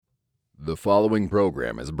The following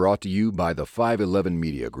program is brought to you by the 511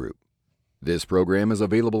 Media Group. This program is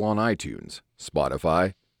available on iTunes,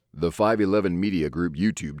 Spotify, the 511 Media Group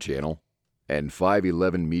YouTube channel, and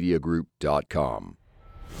 511mediagroup.com.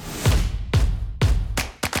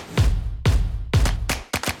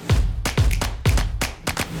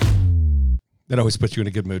 That always puts you in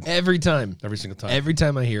a good mood. Every time. Every single time. Every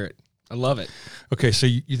time I hear it. I love it. Okay, so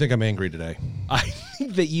you think I'm angry today? I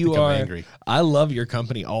think that you I'm are angry. I love your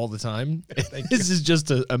company all the time. This is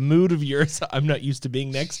just a mood of yours I'm not used to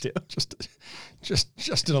being next to.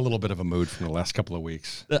 Just in a little bit of a mood from the last couple of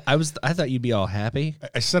weeks. I thought you'd be all happy.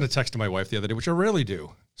 I sent a text to my wife the other day, which I rarely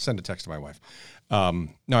do. Send a text to my wife.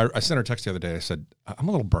 No, I sent her a text the other day. I said, I'm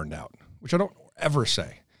a little burned out, which I don't ever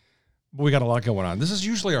say. But we got a lot going on. This is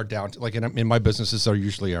usually our down, like in my businesses are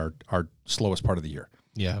usually our slowest part of the year.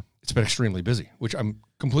 Yeah. It's been extremely busy, which I'm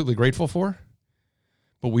completely grateful for.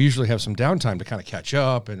 But we usually have some downtime to kind of catch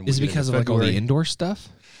up. And Is it because of like all the indoor stuff?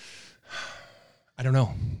 I don't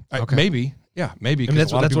know. Okay. Maybe. Yeah, maybe. I mean,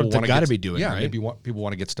 that's what they've got to be doing, yeah, right? maybe people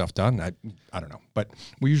want to get stuff done. I don't know. But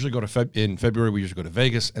we usually go to in February, we usually go to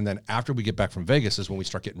Vegas. And then after we get back from Vegas is when we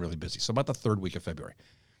start getting really busy. So about the third week of February.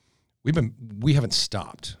 We haven't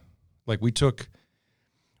stopped. Like we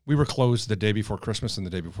were closed the day before Christmas and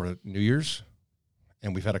the day before New Year's.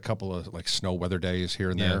 And we've had a couple of like snow weather days here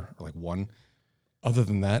and there, like one. Other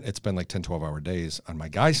than that, it's been like 10, 12-hour days on my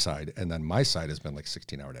guy's side. And then my side has been like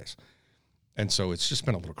 16-hour days. And so it's just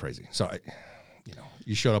been a little crazy. So,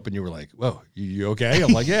 you showed up and you were like, whoa, you okay?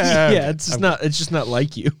 I'm like, yeah. Yeah, it's just not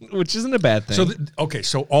like you, which isn't a bad thing. So,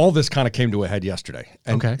 so all this kind of came to a head yesterday.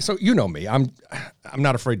 And okay. So you know me. I'm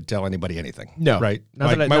not afraid to tell anybody anything. No. Right?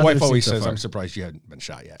 My wife always says, I'm surprised you hadn't been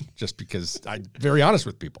shot yet, just because I'm very honest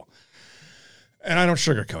with people. And I don't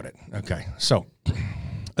sugarcoat it. Okay. So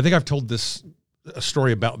I think I've told a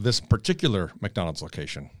story about this particular McDonald's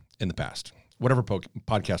location in the past. Whatever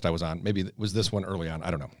podcast I was on, maybe it was this one early on. I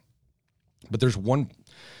don't know. But there's one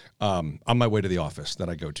on my way to the office that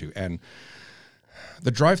I go to. And the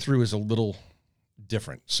drive-thru is a little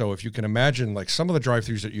different. So if you can imagine, like some of the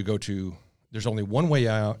drive-thrus that you go to, there's only one way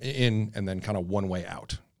out in and then kind of one way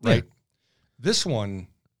out, right? Yeah. This one,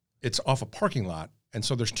 it's off a parking lot. And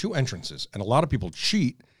so there's two entrances. And a lot of people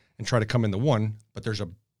cheat and try to come in the one, but there's a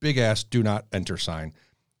big-ass do not enter sign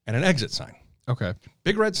and an exit sign. Okay.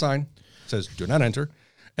 Big red sign says do not enter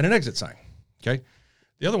and an exit sign. Okay.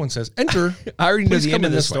 The other one says enter. I already know the end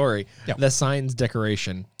of the story. Yeah. The sign's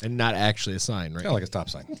decoration and not actually a sign, right? Kind of like a stop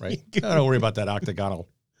sign, right? Don't worry about that octagonal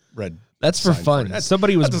red. That's for fun.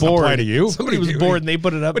 Somebody was bored. Apply to you. Somebody was bored and they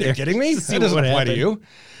put it up there. Are you kidding me? That doesn't apply to you.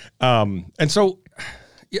 And so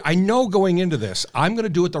I know going into this, I'm going to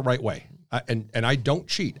do it the right way. And I don't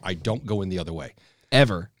cheat. I don't go in the other way.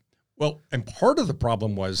 Ever. Well, and part of the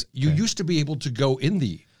problem was you used to be able to go in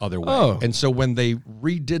the other way. Oh. And so when they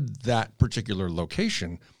redid that particular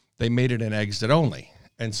location, they made it an exit only.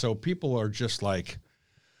 And so people are just like,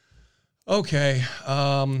 okay,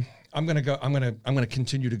 I'm going to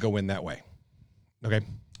continue to go in that way. Okay.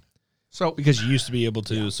 So because you used to be able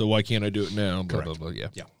to, so why can't I do it now? Blah, blah, blah. Yeah.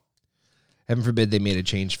 Yeah. Heaven forbid they made a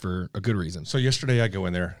change for a good reason. So yesterday I go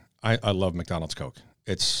in there. I love McDonald's Coke.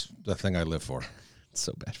 It's the thing I live for. It's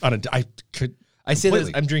so bad. I say this,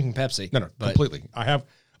 I'm drinking Pepsi. No, completely. I have,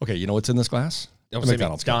 okay, you know what's in this glass?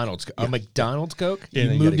 McDonald's Coke. A McDonald's Coke? You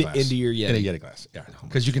moved it into your Yeti. In a Yeti glass, yeah.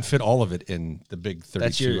 Because you can fit all of it in the big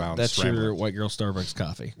 32-ounce That's Rambler. your White Girl Starbucks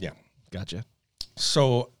coffee. Yeah. Gotcha.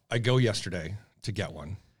 So I go yesterday to get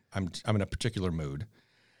one. I'm in a particular mood.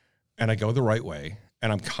 And I go the right way.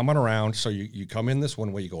 And I'm coming around. So you come in this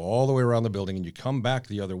one way, you go all the way around the building, and you come back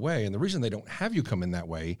the other way. And the reason they don't have you come in that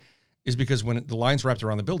way is because when the line's wrapped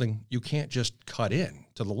around the building, you can't just cut in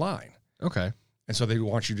to the line. Okay. And so they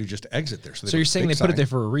want you to just exit there. So you're saying they put it there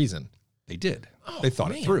for a reason? They did. They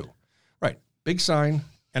thought it through. Right. Big sign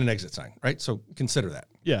and an exit sign, right? So consider that.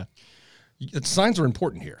 Yeah. The signs are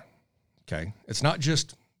important here, okay? It's not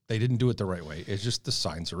just they didn't do it the right way. It's just the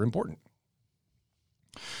signs are important.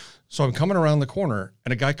 So I'm coming around the corner,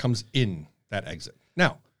 and a guy comes in that exit.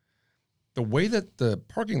 Now, the way that the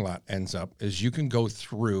parking lot ends up is you can go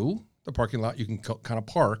through the parking lot, you can kind of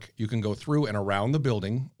park, you can go through and around the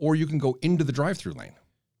building, or you can go into the drive-through lane.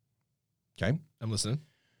 Okay? I'm listening.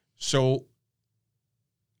 So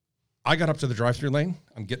I got up to the drive-through lane.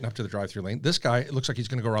 I'm getting up to the drive-through lane. This guy, it looks like he's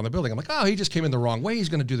going to go around the building. I'm like, oh, he just came in the wrong way. He's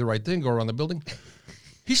going to do the right thing, go around the building.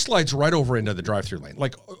 He slides right over into the drive-through lane,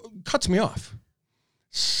 like cuts me off.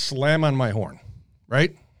 Slam on my horn,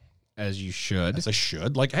 right? As you should. As I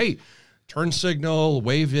should. Like, hey, turn signal,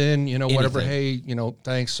 wave in, whatever. Anything. Hey,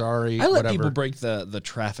 thanks, sorry. I let whatever. people break the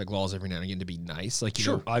traffic laws every now and again to be nice. Like,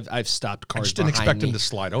 Sure. I've stopped cars. I just didn't behind expect me. him to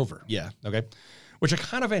slide over. Yeah. Okay. Which I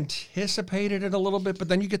kind of anticipated it a little bit, but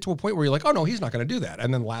then you get to a point where you're like, oh no, he's not going to do that.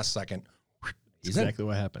 And then last second, he's exactly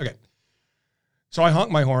what happened. Okay. So I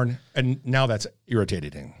honk my horn, and now that's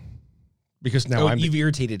irritated him. Because now you've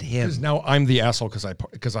irritated him. Because now I'm the asshole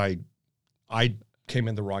because I came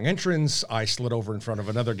in the wrong entrance. I slid over in front of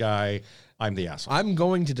another guy. I'm the asshole. I'm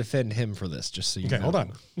going to defend him for this, just so you know. Hold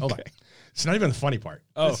on. It's not even the funny part.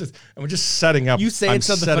 Oh. I'm just setting up. You say I'm it's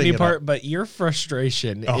not the setting funny it part, up. but your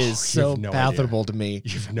frustration Oh, you is so have no palpable to me.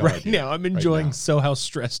 You have no right idea. now. I'm enjoying so how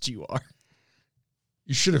stressed you are.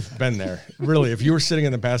 You should have been there. Really, if you were sitting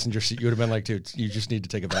in the passenger seat, you would have been like, dude, you just need to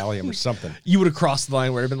take a Valium or something. You would have crossed the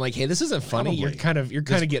line where it would have been like, hey, this isn't funny. Probably. You're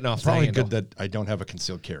kind of getting off the Probably handle. good that I don't have a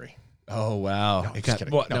concealed carry. Oh, wow. No, just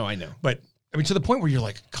kidding. No, I know. But I mean, to the point where you're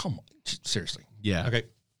like, come on, seriously. Yeah. Okay.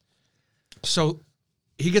 So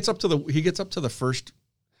he gets up to the first.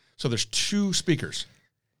 So there's two speakers.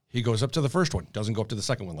 He goes up to the first one, doesn't go up to the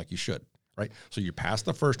second one like you should, right? So you pass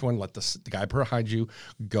the first one, let the guy behind you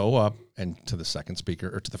go up and to the second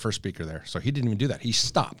speaker or to the first speaker there. So he didn't even do that. He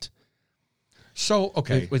stopped. So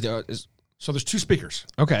okay. So there's two speakers.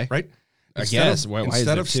 Okay. Right? I guess. Why is Instead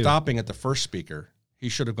there of two? stopping at the first speaker, he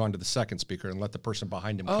should have gone to the second speaker and let the person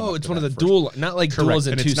behind him. Oh, it's come one up of to the that dual, not like Correct. duels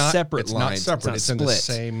in And two it's not- separate it's lines. not separate. It's It's in the split.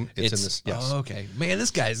 same. It's in this. Yes. Oh, okay. Man, this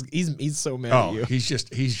guy's he's so mad Oh, at you. he's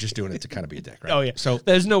just doing it to kind of be a dick, right? Oh yeah. So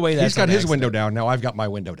there's no way that's he's got an his accident. window down. Now I've got my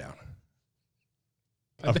window down.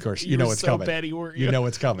 Of course, you know it's so coming. Petty, weren't You know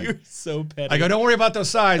it's coming. You're so petty. I go, don't worry about those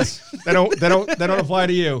signs. they don't apply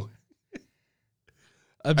to you.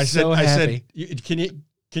 I'm so happy.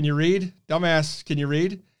 Can you read, dumbass? Can you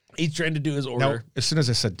read? He's trying to do his order. No. As soon as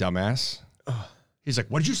I said dumbass, he's like,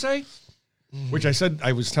 "What did you say?" Which I said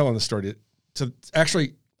I was telling the story to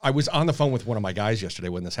actually. I was on the phone with one of my guys yesterday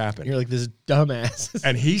when this happened. You're like this dumbass.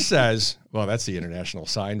 And he says, well, that's the international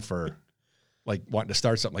sign for like wanting to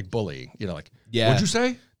start something like bullying. Like, Yeah. What'd you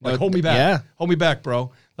say? Like, No, hold me back. yeah. Hold me back,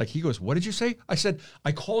 bro. Like, he goes, what did you say? I said,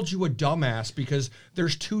 I called you a dumbass because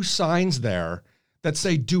there's two signs there that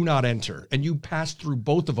say do not enter. And you passed through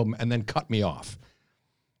both of them and then cut me off.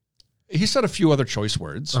 He said a few other choice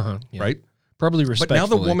words, Yeah. right? Probably But respectfully. now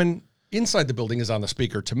the woman inside the building is on the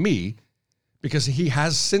speaker to me because he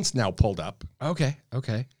has since now pulled up Okay.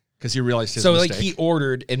 because he realized his So mistake. like he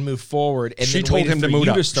ordered and moved forward, and she then told waited him to for move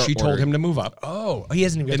you up. to start She told ordering. him to move up. Oh, he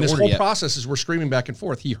hasn't even And got this the whole order yet. process is we're screaming back and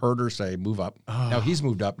forth. He heard her say, move up. Now he's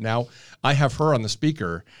moved up. Now I have her on the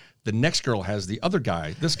speaker. The next girl has the other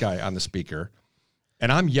guy, this guy on the speaker.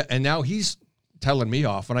 And now he's telling me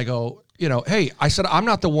off. And I go, hey, I said, I'm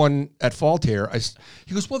not the one at fault here.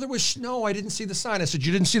 He goes, well, there was snow. I didn't see the sign. I said,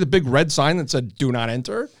 you didn't see the big red sign that said do not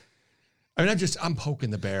enter? I mean, I'm poking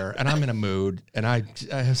the bear and I'm in a mood and I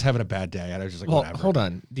was having a bad day. And I was just like, Well, whatever. hold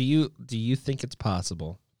on. Do you think it's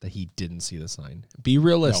possible that he didn't see the sign? Be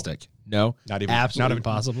realistic. No, Not even absolutely not a,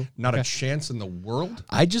 possible. Not Okay. a chance in the world.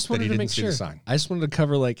 I just that he wanted to didn't make see sure. the sign. I just wanted to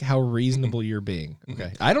cover like how reasonable you're being.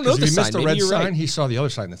 Okay, I don't know Because the if he sign. missed the Maybe red you're sign, right. he saw the other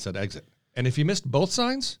sign that said exit. And if he missed both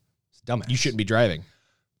signs, it's dumbass. You shouldn't be driving.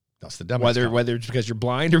 That's the dumbass. Whether it's because you're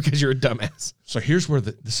blind or because you're a dumbass. So here's where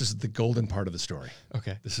this is the golden part of the story.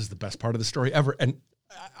 Okay. This is the best part of the story ever. And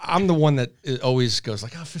I'm the one that always goes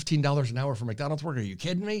like, $15 an hour for McDonald's work. Are you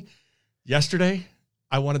kidding me? Yesterday,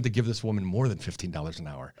 I wanted to give this woman more than $15 an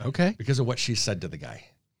hour. Okay. Because of what she said to the guy.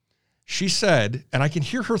 She said, and I can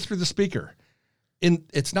hear her through the speaker.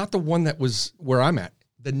 It's not the one that was where I'm at.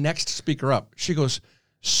 The next speaker up. She goes,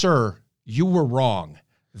 sir, you were wrong.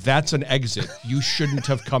 That's an exit. You shouldn't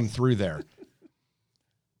have come through there.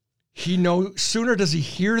 Sooner does he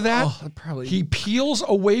hear that, he peels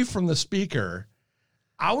away from the speaker,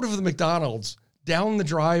 out of the McDonald's, down the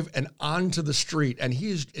drive and onto the street. And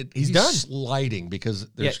he's done. sliding because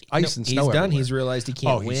there's ice and snow He's done. everywhere. He's realized he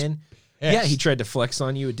can't he's win. pissed. Yeah, he tried to flex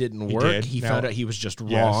on you. It didn't work. did. He Now- found out he was just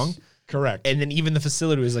Yes, wrong. correct. And then even the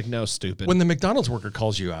facility was like, no, stupid. When the McDonald's worker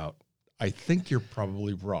calls you out, I think you're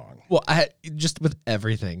probably wrong. well, just with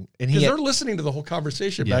everything. And Because he they're listening to the whole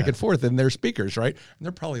conversation Yeah. back and forth in their speakers, right? And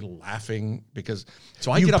they're probably laughing because.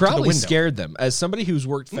 So I you get up to the probably window. scared them. As somebody who's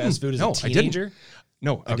worked fast food as no, a I didn't. teenager.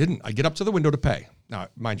 No, I didn't. I get up to the window to pay. Now,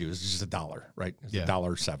 mind you, it's just $1, right? It's Yeah.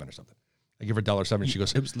 $1.07 or something. I give her $1.07. She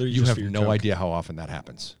goes, It was literally you just have for your no joke." idea how often that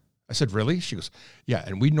happens. I said, really? She goes, yeah.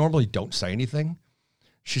 And we normally don't say anything.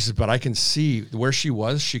 She said, but I can see where she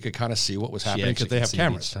was. She could kind of see what was happening actually because they could have see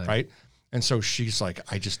cameras, each time. right? And so she's like,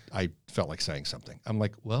 I felt like saying something. I'm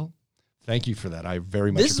like, well, thank you for that. I very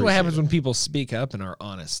much This is what appreciate happens it. when people speak up and are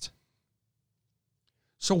honest.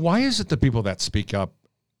 So why is it the people that speak up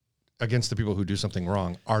against the people who do something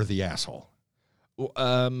wrong are the asshole.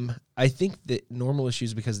 I think that normal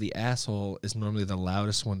issues because the asshole is normally the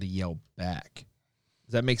loudest one to yell back.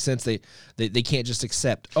 Does that make sense? They can't just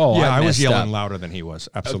accept. Oh, yeah, I was yelling louder than he was.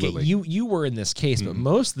 Absolutely. Okay, you were in this case, but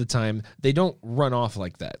most of the time they don't run off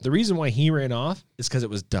like that. The reason why he ran off is because it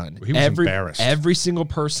was done. He was embarrassed. Every single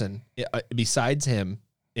person besides him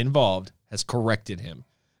involved has corrected him,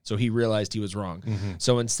 so he realized he was wrong.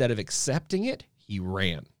 So instead of accepting it, he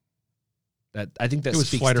ran. I think that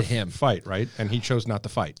speaks to him. Fight, right? And he chose not to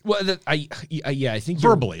fight. Well, I think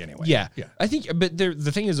verbally anyway. Yeah. I think, but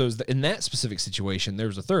the thing is, though, is that in that specific situation, there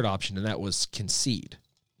was a third option, and that was concede.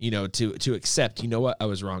 To accept. You know what? I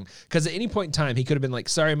was wrong. Because at any point in time, he could have been like,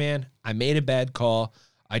 "Sorry, man, I made a bad call.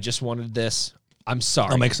 I just wanted this. I'm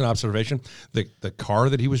sorry." I'll make an observation. The car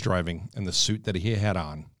that he was driving and the suit that he had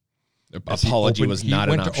on. Apology was not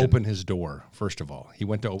an option. He went to open his door. First of all, he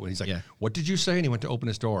went to open. He's like, "What did you say?" And he went to open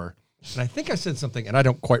his door. And I think I said something, and I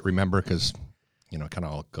don't quite remember because, it kind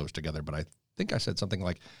of all goes together. But I think I said something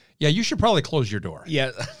like, "Yeah, you should probably close your door." Yeah,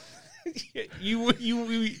 you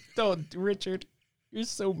don't, Richard. You're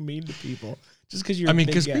so mean to people just because you're.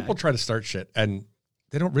 Because people try to start shit, and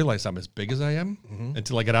they don't realize I'm as big as I am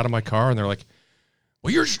until I get out of my car, and they're like,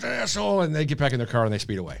 "Well, you're just an asshole," and they get back in their car and they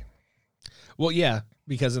speed away. Well, yeah,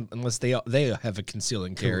 because unless they have a conceal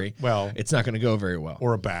and carry, well, it's not going to go very well,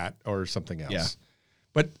 or a bat or something else. Yeah,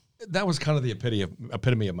 but. That was kind of the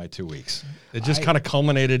epitome of my 2 weeks. It just kind of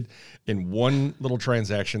culminated in one little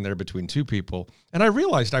transaction there between two people. And I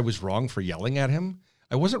realized I was wrong for yelling at him.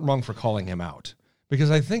 I wasn't wrong for calling him out.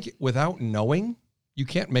 Because I think without knowing, you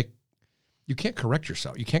can't correct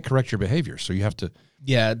yourself. You can't correct your behavior. So you have to.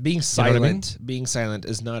 Yeah, being silent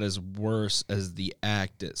is not as worse as the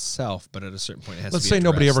act itself, but at a certain point it has Let's to be say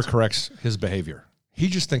nobody addressed. ever corrects his behavior. He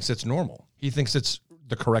just thinks it's normal. He thinks it's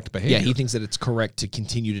the correct behavior. Yeah, he thinks that it's correct to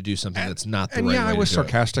continue to do something that's not the right way. And I was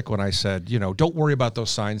sarcastic when I said, don't worry about those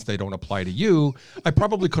signs. They don't apply to you. I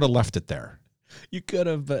probably could have left it there. You could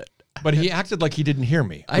have, but he acted like he didn't hear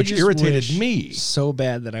me, which irritated me so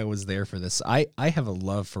bad that I was there for this. I have a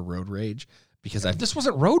love for road rage because this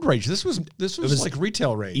wasn't road rage. This was like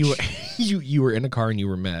retail rage. You were in a car and you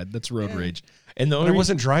were mad. That's road rage. And I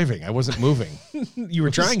wasn't driving. I wasn't moving. You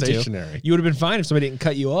were trying stationary. You would have been fine if somebody didn't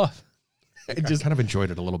cut you off. I just kind of enjoyed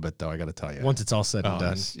it a little bit, though. I got to tell you. Once it's all said and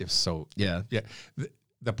done, yeah.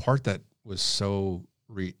 The part that was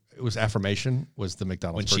it was affirmation was the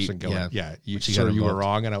McDonald's person going, you were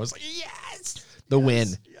wrong, and I was like, yes, the win,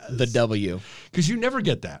 the W, because you never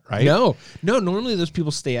get that, right? No. Normally those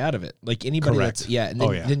people stay out of it. Like anybody that's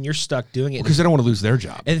then you're stuck doing it because they don't want to lose their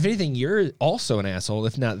job. And if anything, you're also an asshole,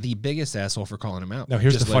 if not the biggest asshole for calling him out. Now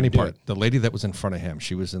here's the funny part: the lady that was in front of him,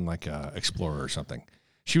 she was in like a Explorer or something.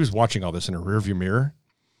 She was watching all this in her rearview mirror.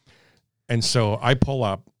 And so I pull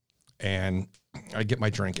up and I get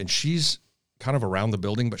my drink, and she's kind of around the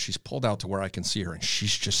building, but she's pulled out to where I can see her, and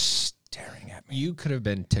she's just staring at me. You could have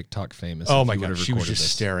been TikTok famous. Oh my God, she was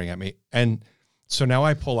just staring at me. And so now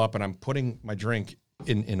I pull up and I'm putting my drink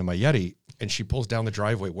into my Yeti, and she pulls down the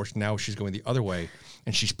driveway where now she's going the other way,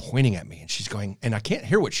 and she's pointing at me, and she's going, and I can't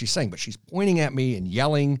hear what she's saying, but she's pointing at me and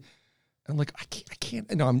yelling. I'm like, I can't.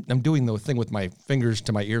 I'm doing the thing with my fingers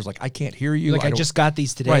to my ears, like I can't hear you. Like I just got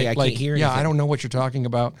these today. Right, I can't hear anything. Yeah, I don't know what you're talking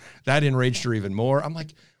about. That enraged her even more. I'm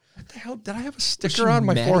like, what the hell? Did I have a sticker on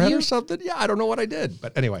my forehead or something? Yeah, I don't know what I did.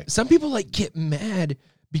 But anyway. Some people get mad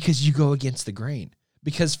because you go against the grain.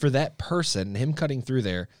 Because for that person, him cutting through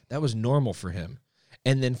there, that was normal for him.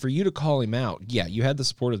 And then for you to call him out, yeah, you had the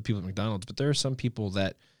support of the people at McDonald's, but there are some people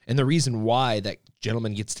that, and the reason why that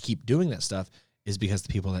gentleman gets to keep doing that stuff is because the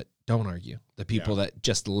people that don't argue, the people that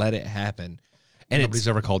just let it happen. And nobody's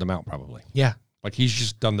ever called him out, probably. Yeah. Like he's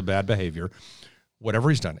just done the bad behavior, whatever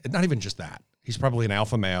he's done. It's not even just that. He's probably an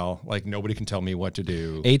alpha male. Like nobody can tell me what to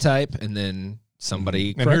do. A-type, and then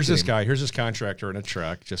somebody. And here's this guy. Here's this contractor in a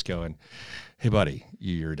truck just going, hey, buddy,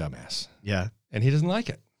 you're a dumbass. Yeah. And he doesn't like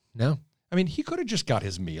it. No. I mean, he could have just got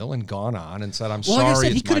his meal and gone on and said, I'm sorry. Like I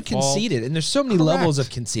said, he could have conceded. And there's so many levels of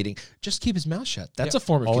conceding. Just keep his mouth shut. That's a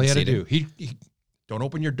form of conceding. All he had to do. He don't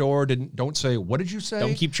open your door. Don't say, what did you say?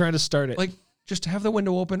 Don't keep trying to start it. Like, just have the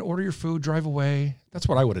window open, order your food, drive away. That's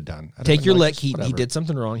what I would have done. Take your lick. He did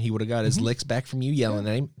something wrong. He would have got his licks back from you yelling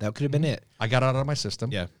at him. That could have been it. I got out of my system.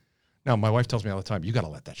 Yeah. Now, my wife tells me all the time, you got to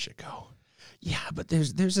let that shit go. Yeah, but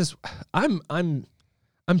there's this. I'm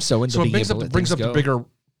so into. So it brings up the bigger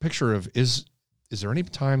picture of is there any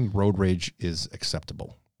time road rage is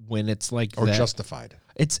acceptable when it's like or justified?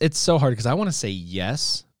 It's so hard because I want to say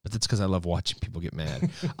yes, but that's because I love watching people get mad.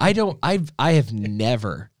 I have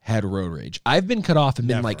never had road rage. I've been cut off and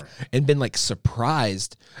been like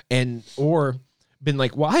surprised or been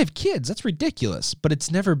like, well, I have kids. That's ridiculous. But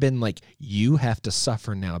it's never been like, you have to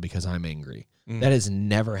suffer now because I'm angry. That has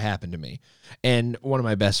never happened to me. And one of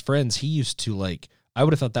my best friends, he used to like, I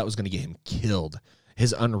would have thought that was going to get him killed.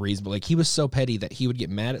 His unreasonable, like he was so petty that he would get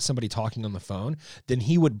mad at somebody talking on the phone. Then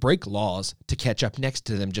he would break laws to catch up next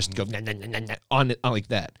to them, just go nah, nah, nah, nah, nah, on it like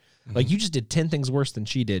that. Like you just did 10 things worse than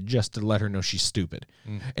she did just to let her know she's stupid.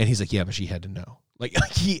 And he's like, yeah, but she had to know.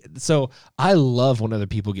 So I love when other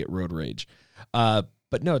people get road rage.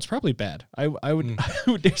 But no, it's probably bad. I would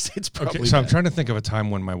dare say it's probably okay. So bad. I'm trying to think of a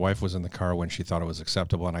time when my wife was in the car when she thought it was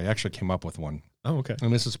acceptable, and I actually came up with one. Oh, okay.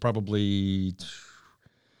 And this is probably,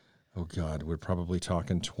 oh God, we're probably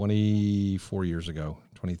talking 24 years ago,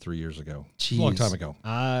 23 years ago. Jeez. A long time ago.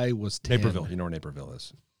 I was 10. Naperville. You know where Naperville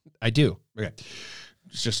is? I do. Okay.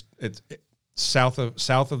 It's just it's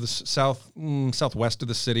southwest of the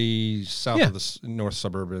city, south of the north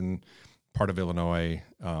suburban part of Illinois,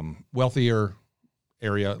 wealthier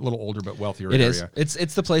area, a little older but wealthier area. It is.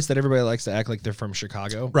 It's the place that everybody likes to act like they're from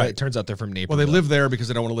Chicago. Right. But it turns out they're from Naperville. Well, they live there because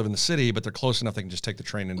they don't want to live in the city, but they're close enough they can just take the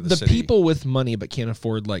train into the city. The people with money but can't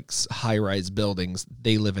afford like high-rise buildings,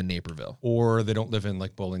 they live in Naperville. Or they don't live in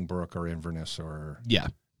like Bolingbrook or Inverness or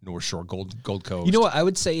North Shore, Gold Coast. You know what? I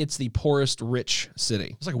would say it's the poorest rich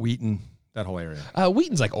city. It's like Wheaton, that whole area.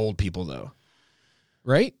 Wheaton's like old people though,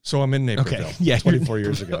 right? So I'm in Naperville. Okay. Yeah, 24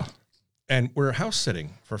 years ago. And we're house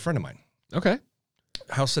sitting for a friend of mine. Okay.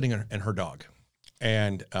 House sitting and her dog.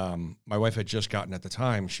 And my wife had just gotten, at the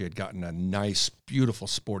time, she had gotten a nice, beautiful,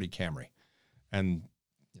 sporty Camry. And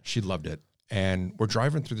she loved it. And we're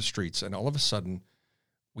driving through the streets, and all of a sudden,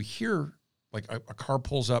 we hear like a car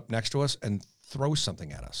pulls up next to us and throws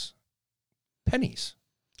something at us. Pennies.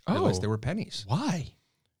 I realized they were pennies. Why?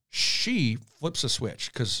 She flips a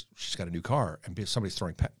switch because she's got a new car, and somebody's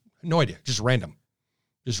throwing no idea, just random.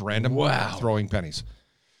 Wow. Throwing pennies.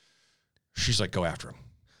 She's like, go after him.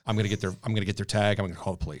 I'm gonna get their tag. I'm gonna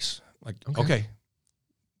call the police. Like, okay.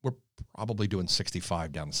 We're probably doing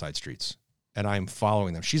 65 down the side streets, and I'm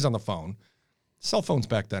following them. She's on the phone. Cell phones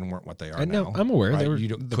back then weren't what they are now. No, I'm aware. Right?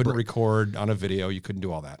 You couldn't record on a video. You couldn't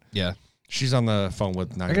do all that. Yeah. She's on the phone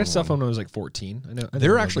with 911. I got a cell phone when I was like 14. I know.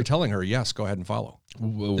 They're actually telling her, yes, go ahead and follow.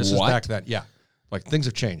 This is back then. Yeah. Like things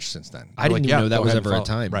have changed since then. I didn't even know that was ever a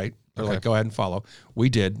time. Right. They're like, go ahead and follow. We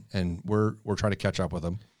did, and we're trying to catch up with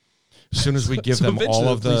them. As soon as we give them all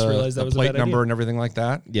of the plate number and everything like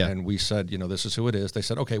that, and we said, this is who it is. They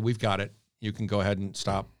said, okay, we've got it. You can go ahead and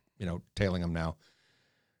stop, tailing them now.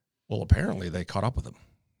 Well, apparently they caught up with them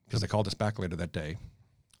because they called us back later that day.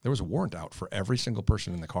 There was a warrant out for every single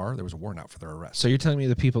person in the car. There was a warrant out for their arrest. So you're telling me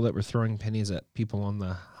the people that were throwing pennies at people on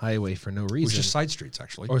the highway for no reason? It was just side streets,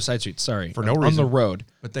 actually. Or side streets, sorry. For no reason. On the road.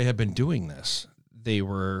 But they have been doing this. They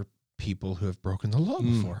were people who have broken the law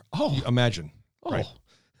before. Oh. Imagine. Oh. Right.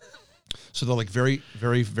 So they're like very,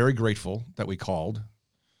 very, very grateful that we called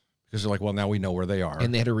because they're like, well, now we know where they are.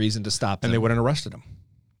 And they had a reason to stop them. And they went and arrested them.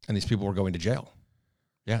 And these people were going to jail.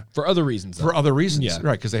 Yeah. For other reasons. For other reasons. Yeah.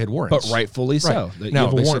 Right, because they had warrants. But rightfully so. Right.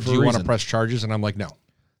 Now, they said, do you want to press charges? And I'm like, no.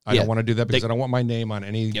 I don't want to do that because I don't want my name on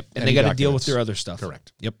any Yep. And they got to deal with their other stuff.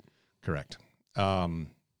 Correct. Yep. Correct.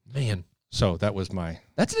 Man. So that was my...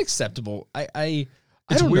 That's an acceptable...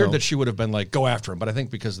 It's weird that she would have been like, go after him. But I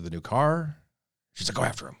think because of the new car, she's like, go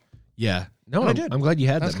after him. Yeah. No, I did. I'm glad you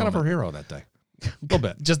had that. That's kind of her hero that day. A little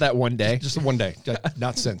bit. Just that one day? Just the one day.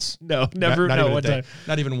 Not since. No, never. Not one time.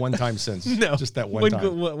 Not even one time since. No. Just that one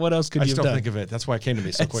time. What else could you have done? I still think of it. That's why it came to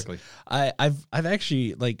me so quickly. I've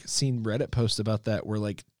actually like seen Reddit posts about that where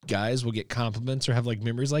like guys will get compliments or have like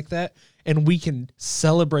memories like that. And we can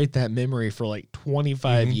celebrate that memory for like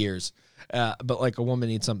 25 years. But like a woman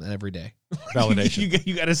needs something every day. Validation.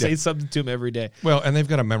 you got to say something to them every day. Well, and they've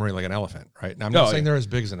got a memory like an elephant, right? Now, I'm not saying they're as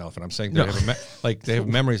big as an elephant. I'm saying they have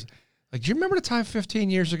memories. Like, do you remember the time 15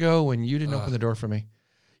 years ago when you didn't open the door for me?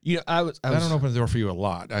 I don't open the door for you a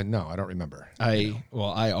lot. I don't remember. I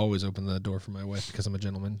always open the door for my wife because I'm a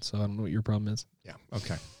gentleman. So I don't know what your problem is. Yeah.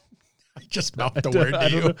 Okay. I just mouthed the word to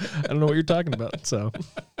you. I don't know what you're talking about. So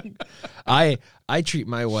I treat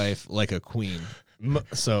my wife like a queen.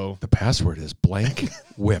 So the password is blank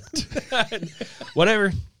whipped.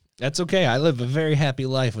 Whatever. That's okay. I live a very happy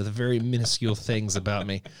life with very minuscule things about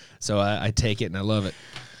me. So I take it and I love it.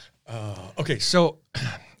 Okay, so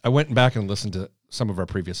I went back and listened to some of our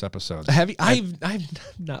previous episodes. Have you? I've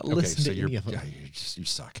not listened to any of them. Yeah, you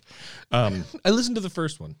suck. I listened to the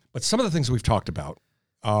first one. But some of the things we've talked about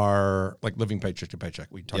are like living paycheck to paycheck.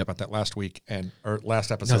 We talked about that last week or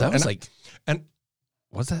last episode. No, that was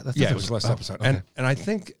was that? It was the last episode. Okay. And I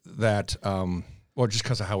think that, well, just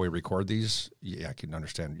because of how we record these, I can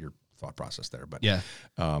understand your thought process there. But yeah.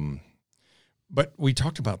 But we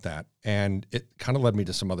talked about that, and it kind of led me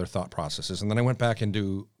to some other thought processes. And then I went back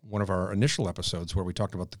into one of our initial episodes where we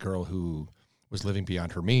talked about the girl who was living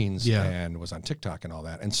beyond her means and was on TikTok and all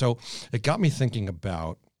that. And so it got me thinking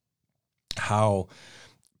about how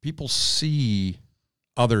people see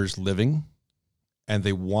others living and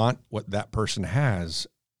they want what that person has,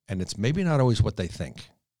 and it's maybe not always what they think.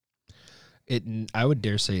 I would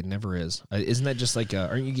dare say it never is. Isn't that just like,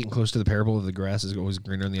 aren't you getting close to the parable of the grass is always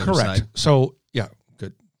greener on the other side? Correct. So, yeah,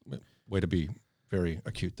 good. Way to be very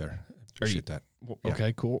acute there. Appreciate that. Okay,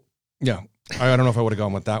 yeah. cool. Yeah. I don't know if I would have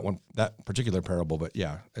gone with that one, that particular parable, but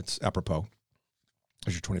yeah, it's apropos.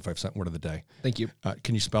 There's your 25-cent word of the day. Thank you.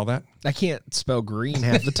 Can you spell that? I can't spell green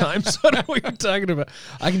half the time, so I don't know what you're talking about.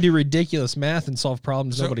 I can do ridiculous math and solve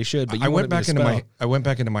problems nobody should, but I went back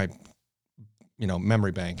into my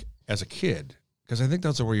memory bank as a kid, because I think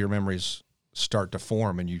those are where your memories start to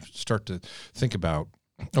form, and you start to think about,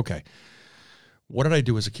 okay, what did I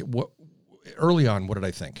do as a kid? Early on, what did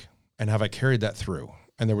I think? And have I carried that through?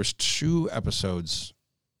 And there was 2 episodes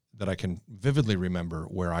that I can vividly remember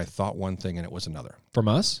where I thought one thing and it was another. From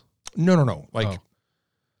us? No. Like,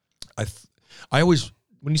 I always,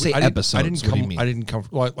 when you say episodes, what do you mean? I didn't come,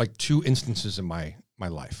 like 2 instances in my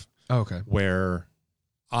life. Oh, okay. Where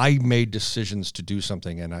I made decisions to do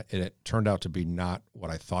something and it turned out to be not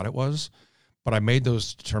what I thought it was, but I made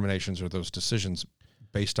those determinations or those decisions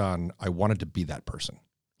based on, I wanted to be that person.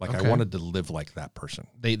 Like, okay. I wanted to live like that person.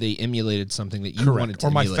 They emulated something that you wanted to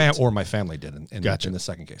emulate. Or my family did in the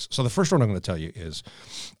second case. So the first one I'm going to tell you is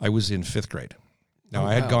I was in 5th grade. Now,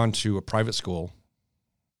 I had gone to a private school.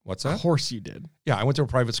 What's that? Of course you did. Yeah, I went to a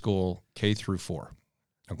private school K through 4.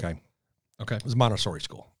 Okay. It was a Montessori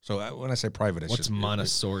school. So when I say private, it's What's just... What's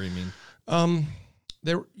Montessori mean?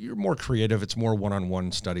 You're more creative. It's more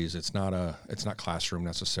one-on-one studies. It's not classroom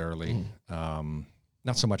necessarily.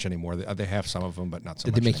 Not so much anymore. They have some of them, but not so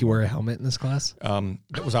much. Did they make you wear a helmet in this class?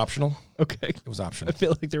 It was optional. Okay. It was optional. I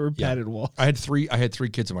feel like there were padded walls. I had 3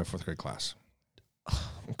 kids in my 4th grade class.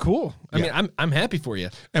 Cool. I mean, I'm happy for you.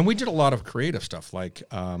 And we did a lot of creative stuff. Like,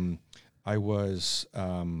 I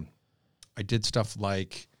did stuff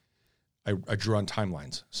like I drew on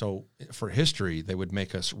timelines. So for history, they would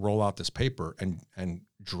make us roll out this paper and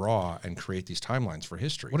draw and create these timelines for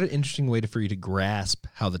history. What an interesting way for you to grasp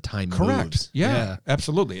how the time Correct. moves. Yeah,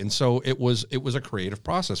 absolutely. And so it was a creative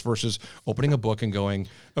process versus opening a book and going,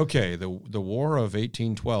 okay, the War of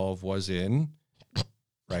 1812 was in,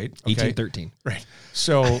 right? Okay. 1813. Right.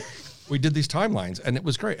 So we did these timelines, and it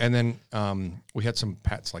was great. And then we had some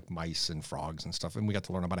pets like mice and frogs and stuff, and we got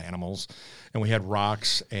to learn about animals. And we had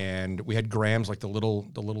rocks, and we had grams, like the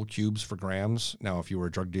little cubes for grams. Now, if you were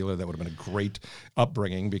a drug dealer, that would have been a great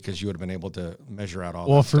upbringing because you would have been able to measure out all.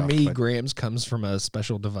 Well, that stuff. for me, grams comes from a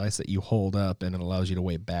special device that you hold up, and it allows you to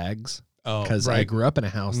weigh bags. Oh, because I grew up in a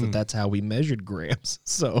house that's how we measured grams.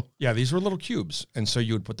 So yeah, these were little cubes, and so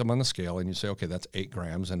you would put them on the scale, and you say, okay, that's 8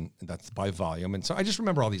 grams, and that's by volume. And so I just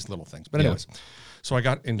remember all these little things. But anyways, so I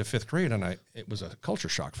got into 5th grade, and it was a culture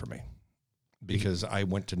shock for me because I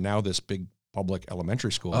went to now this big public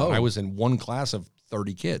elementary school. And I was in one class of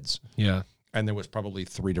 30 kids. Yeah, and there was probably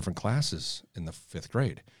 3 different classes in the 5th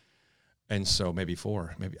grade, and so maybe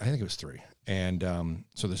 4, I think it was 3. And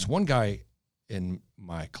so this one guy in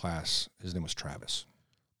my class, his name was Travis.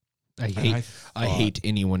 I hate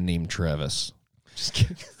anyone named Travis. Just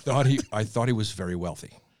kidding. I thought he was very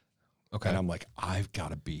wealthy. Okay. And I'm like, I've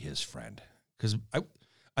got to be his friend. Because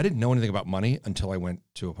I didn't know anything about money until I went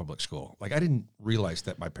to a public school. Like, I didn't realize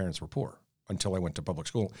that my parents were poor until I went to public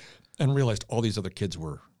school and realized all these other kids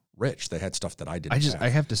were rich. They had stuff that I didn't have. I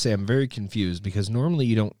have to say, I'm very confused because normally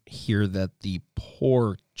you don't hear that the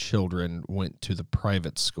poor children went to the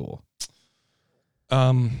private school.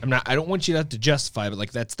 I don't want you to have to justify, but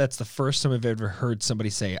like that's the first time I've ever heard somebody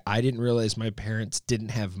say, I didn't realize my parents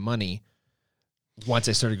didn't have money once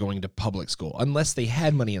I started going to public school, unless they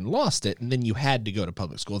had money and lost it, and then you had to go to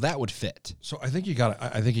public school. That would fit. So I think you got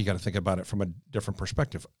to think about it from a different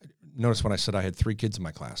perspective. Notice when I said I had 3 kids in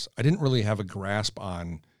my class, I didn't really have a grasp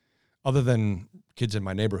on, other than kids in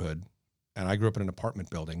my neighborhood, and I grew up in an apartment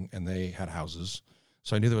building, and they had houses,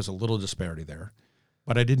 so I knew there was a little disparity there.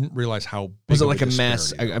 But I didn't realize how big was it like a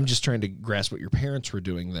mass. I'm just trying to grasp what your parents were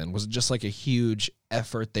doing then. Was it just like a huge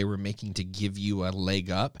effort they were making to give you a leg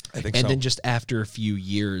up? I think so. And then just after a few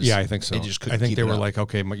years, yeah, I think so. They just couldn't I think keep they it were up. like,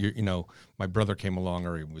 okay, my brother came along,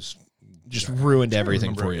 or he was just ruined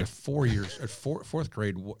everything for you. At 4 years, at 4th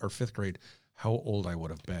grade or 5th grade, how old I would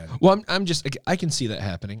have been. Well, I can see that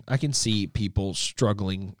happening. I can see people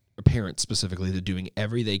struggling, parents specifically, they're doing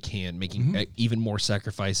every they can, making even more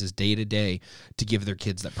sacrifices day to day to give their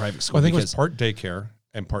kids that private school. Well, I think it was part daycare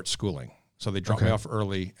and part schooling. So they dropped me off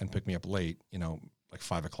early and picked me up late, like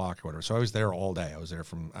 5 o'clock or whatever. So I was there all day. I was there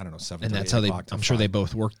from, 7 And to that's 8 how o'clock I'm to sure 5. they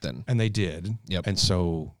both worked then. And they did. Yep. And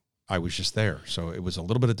so I was just there. So it was a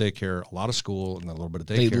little bit of daycare, a lot of school, and a little bit of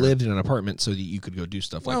daycare. They lived in an apartment so that you could go do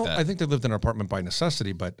stuff like that. Well, I think they lived in an apartment by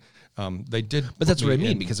necessity, but they did. But that's what I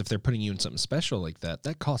mean, because if they're putting you in something special like that,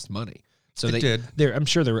 that costs money. So it did. I'm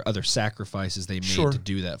sure there were other sacrifices they made to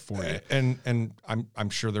do that for you. And I'm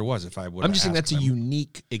sure there was if I would. I'm just saying that's a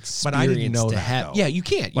unique experience but I didn't know to that, have. though. Yeah, you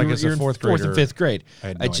can't. Like you're as a fourth in 4th and grader, 5th grade. I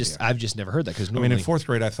had no idea. I've just never heard that because I mean, in 4th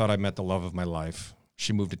grade, I thought I met the love of my life.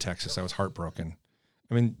 She moved to Texas. I was heartbroken.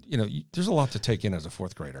 I mean, there's a lot to take in as a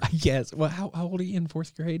 4th grader. Yes. Well, how old are you in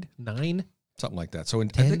 4th grade? 9? Something like that. So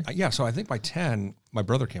 10? I think by 10, my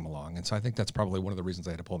brother came along, and so I think that's probably one of the reasons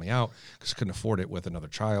they had to pull me out because I couldn't afford it with another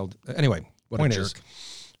child. Anyway, point is,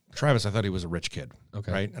 Travis, I thought he was a rich kid,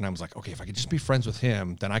 right? And I was like, okay, if I could just be friends with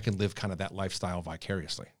him, then I can live kind of that lifestyle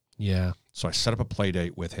vicariously. Yeah. So I set up a play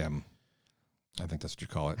date with him. I think that's what you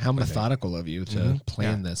call it. How methodical of you to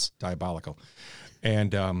plan this. Diabolical.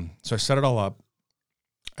 And so I set it all up,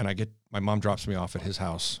 and my mom drops me off at his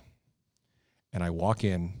house, and I walk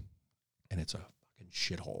in, and it's a fucking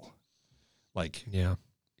shithole. Like,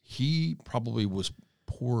 he probably was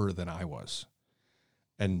poorer than I was.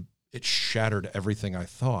 And it shattered everything I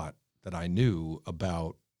thought that I knew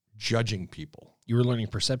about judging people. You were learning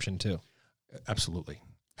perception too. Absolutely.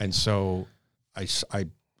 And so I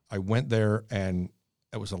went there, and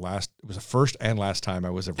it was the first and last time I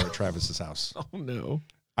was ever at Travis's house. Oh no.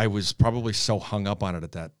 I was probably so hung up on it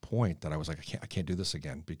at that point that I was like, I can't do this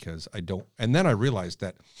again because I don't. And then I realized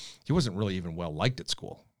that he wasn't really even well liked at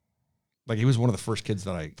school. Like, he was one of the first kids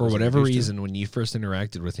that I for whatever reason, when you first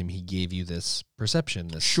interacted with him, he gave you this perception.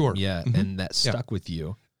 Yeah, and that stuck with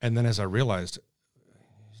you. And then as I realized,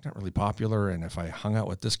 he's not really popular, and if I hung out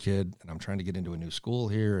with this kid, and I'm trying to get into a new school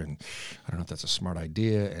here, and I don't know if that's a smart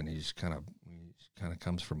idea, and he kind of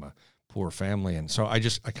comes from a poor family, and so I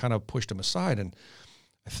kind of pushed him aside, and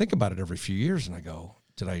I think about it every few years, and I go,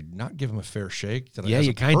 did I not give him a fair shake?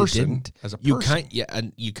 You kind of didn't. As a person. You kind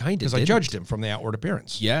of did. Because I judged him from the outward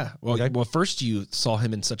appearance. Yeah. Well, first you saw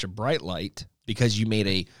him in such a bright light because you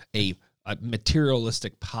made a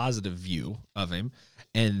materialistic positive view of him.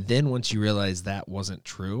 And then once you realized that wasn't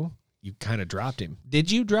true, you kind of dropped him.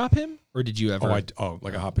 Did you drop him? Or did you ever? Like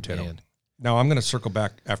a hot potato. Man. Now, I'm going to circle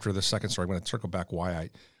back after the second story. I'm going to circle back why I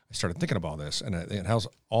started thinking about this. And it has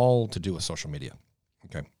all to do with social media.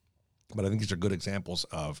 Okay. But I think these are good examples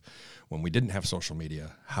of when we didn't have social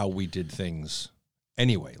media, how we did things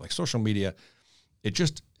anyway. Like social media,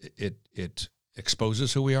 it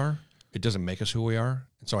exposes who we are. It doesn't make us who we are.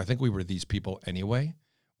 And so I think we were these people anyway.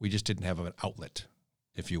 We just didn't have an outlet,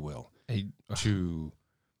 if you will, to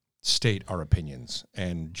state our opinions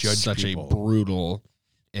and judge people. Such a brutal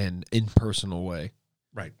and impersonal way.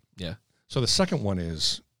 Right. Yeah. So the second one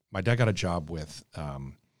is my dad got a job with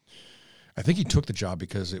I think he took the job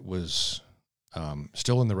because it was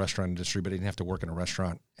still in the restaurant industry, but he didn't have to work in a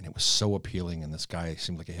restaurant, and it was so appealing, and this guy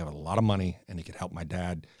seemed like he had a lot of money, and he could help my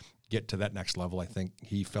dad get to that next level. I think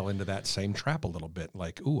he fell into that same trap a little bit,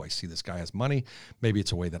 like, ooh, I see this guy has money. Maybe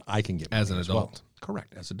it's a way that I can get money as an adult. Well.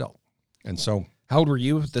 Correct, as an adult. And so... How old were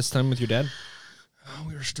you this time with your dad?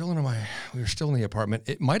 We were still in the apartment.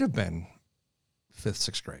 It might have been 5th,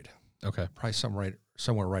 6th grade. Okay. Probably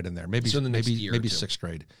somewhere right in there. Maybe so maybe 6th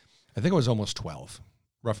grade. I think I was almost 12,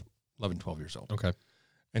 rough 11, 12 years old. Okay.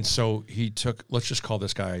 And so he took, let's just call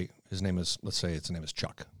this guy, his name is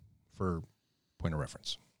Chuck, for point of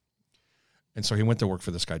reference. And so he went to work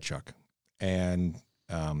for this guy, Chuck, and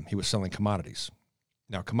he was selling commodities.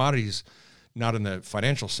 Now, commodities, not in the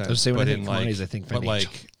financial sense, but in commodities, I think financial.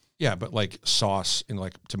 But like sauce, in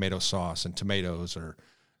like tomato sauce and tomatoes or,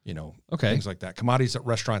 okay, things like that. Commodities that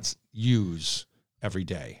restaurants use every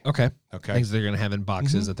day. Okay. Things they're going to have in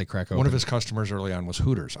boxes that they crack open. One of his customers early on was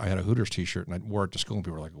Hooters. I had a Hooters t-shirt, and I wore it to school, and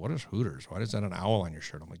people were like, what is Hooters? Why is that an owl on your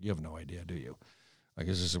shirt? I'm like, you have no idea, do you? Like,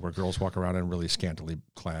 this is where girls walk around in really scantily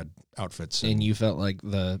clad outfits. And you felt like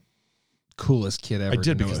the coolest kid ever. I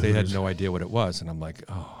did, because they had no idea what it was, and I'm like,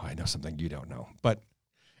 oh, I know something you don't know.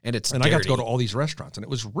 And I got to go to all these restaurants, and it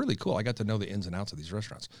was really cool. I got to know the ins and outs of these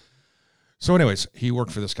restaurants. So anyways, he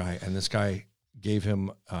worked for this guy, and this guy gave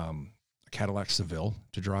him Cadillac Seville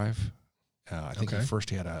to drive. I think first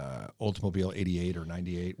he had a Oldsmobile 88 or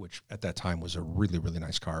 98, which at that time was a really, really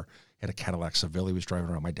nice car. He had a Cadillac Seville he was driving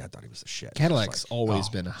around. My dad thought he was the shit. Cadillac's always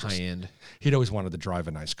been a high end. He'd always wanted to drive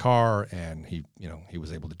a nice car, and he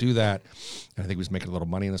was able to do that. And I think he was making a little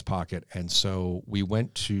money in his pocket. And so we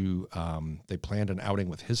went to, they planned an outing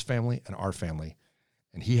with his family and our family,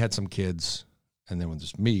 and he had some kids, and then with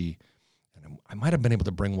just me. And I might have been able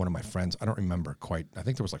to bring one of my friends. I don't remember quite. I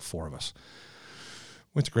think there was like 4 of us.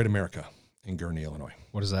 Went to Great America in Gurnee, Illinois.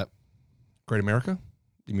 What is that? Great America,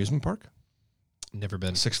 the amusement park. Never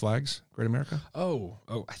been. Six Flags, Great America. Oh,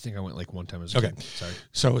 I think I went like one time as a kid. Sorry.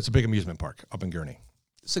 So it's a big amusement park up in Gurnee.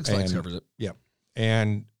 Six Flags covers it. Yeah.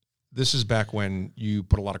 And this is back when you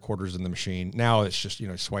put a lot of quarters in the machine. Now it's just,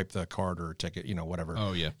 swipe the card or ticket, whatever.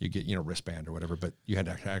 Oh, yeah. You get, wristband or whatever, but you had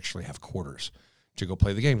to actually have quarters to go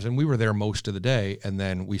play the games. And we were there most of the day. And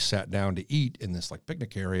then we sat down to eat in this like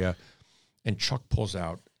picnic area, and Chuck pulls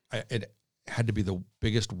out, it had to be the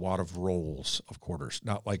biggest wad of rolls of quarters,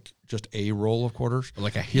 not like just a roll of quarters.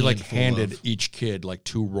 Like he like handed each kid like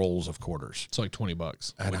 2 rolls of quarters. It's like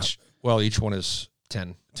 $20. Well, each one is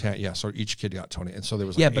 10. Yeah, so each kid got 20, and so there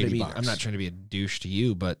was like but $80. I'm not trying to be a douche to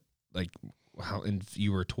you, but like how? And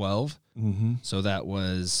you were 12, so that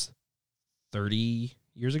was 30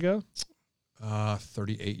 years ago.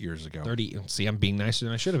 38 years ago. 30. See, I'm being nicer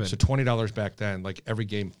than I should have been. So $20 back then. Like every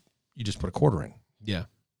game, you just put a quarter in. Yeah.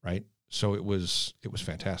 Right. So it was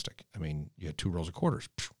fantastic. I mean, you had 2 rolls of quarters,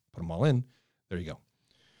 put them all in. There you go.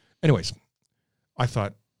 Anyways, I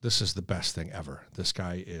thought, this is the best thing ever. This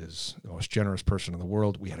guy is the most generous person in the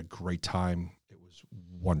world. We had a great time. It was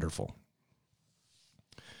wonderful.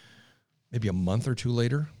 Maybe a month or 2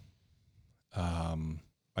 later,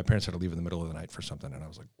 my parents had to leave in the middle of the night for something, and I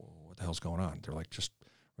was like, whoa, what the hell's going on? They're like, we're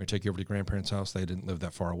going to take you over to your grandparents' house. They didn't live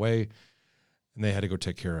that far away, and they had to go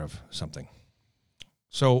take care of something.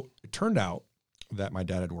 So it turned out that my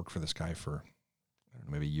dad had worked for this guy for, I don't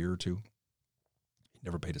know, maybe a year or 2. He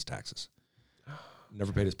never paid his taxes.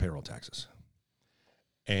 Never paid his payroll taxes.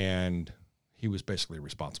 And he was basically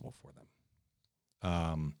responsible for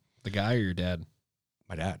them. The guy or your dad?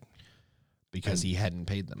 My dad. Because he hadn't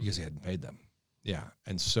paid them. Because he hadn't paid them. Yeah.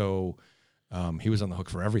 And so he was on the hook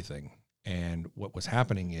for everything. And what was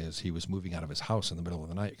happening is he was moving out of his house in the middle of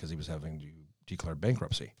the night because he was having to declare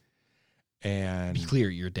bankruptcy. And be clear,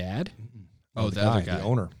 your dad? Mm-mm. Oh, the other guy. The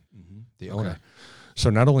owner. Mm-hmm. The owner. So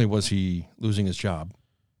not only was he losing his job,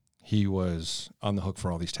 he was on the hook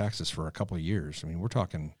for all these taxes for a couple of years. I mean, we're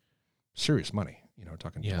talking serious money,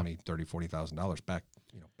 talking $20,000, $30,000, $40,000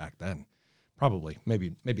 back then. Probably,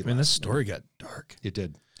 maybe. I mean, this story got dark. It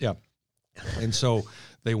did. Yeah. And so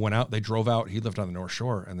they went out, they drove out. He lived on the North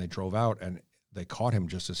Shore, and they drove out, and they caught him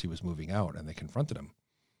just as he was moving out, and they confronted him.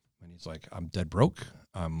 And he's like, I'm dead broke.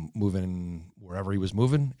 I'm moving wherever he was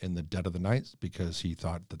moving in the dead of the night because he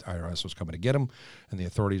thought the IRS was coming to get him and the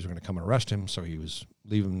authorities were going to come and arrest him. So he was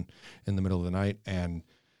leaving in the middle of the night. And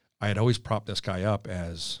I had always propped this guy up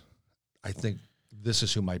as, I think this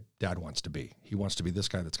is who my dad wants to be. He wants to be this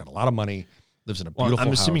guy that's got a lot of money, lives in a beautiful house.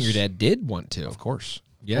 I'm assuming your dad did want to. Of course.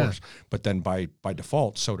 Yeah. Course. But then by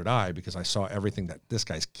default, so did I, because I saw everything that this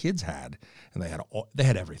guy's kids had, and they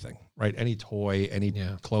had everything, right? Any toy, any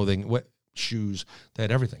clothing, shoes, they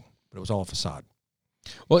had everything, but it was all a facade.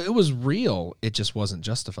 Well, it was real. It just wasn't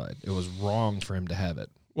justified. It was wrong for him to have it.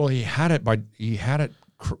 Well, he had it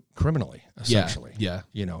criminally, essentially. Yeah.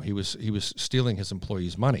 He was stealing his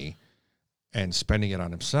employees' money and spending it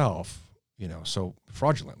on himself, so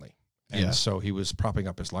fraudulently. And so he was propping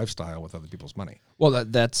up his lifestyle with other people's money. Well,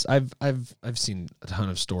 that's I've seen a ton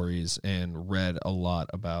of stories and read a lot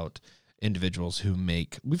about individuals who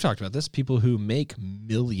we've talked about this, people who make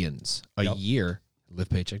millions a year live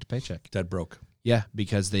paycheck to paycheck. Dead broke. Yeah,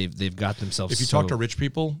 because they've got themselves. If you talk to rich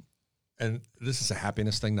people, and this is a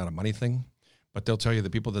happiness thing, not a money thing, but they'll tell you the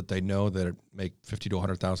people that they know that make $50,000 to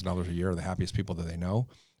 $100,000 a year are the happiest people that they know,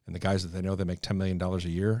 and the guys that they know that make $10 million a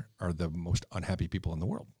year are the most unhappy people in the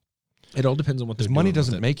world. It all depends on what they're doing. Money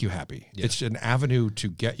doesn't make you happy. Yeah. It's an avenue to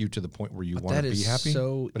get you to the point where you want to be happy.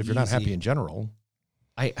 But if you're not happy in general,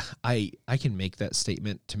 I can make that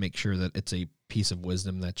statement to make sure that it's a piece of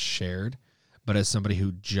wisdom that's shared. But as somebody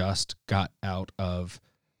who just got out of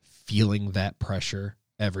feeling that pressure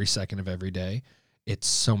every second of every day, it's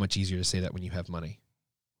so much easier to say that when you have money.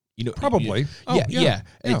 Probably. Yeah.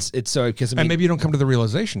 It's so because and maybe you don't come to the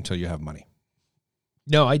realization until you have money.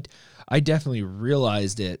 No, I definitely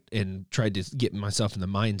realized it and tried to get myself in the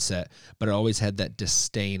mindset, but I always had that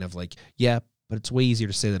disdain of like, but it's way easier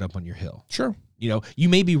to say that up on your hill. Sure. You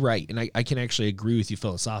may be right, and I can actually agree with you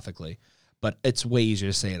philosophically, but it's way easier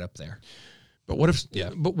to say it up there. But what if? Yeah.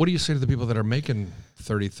 But what do you say to the people that are making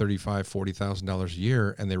 $30,000, $35,000, $40,000 a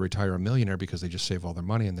year, and they retire a millionaire because they just save all their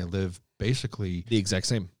money and they live basically the exact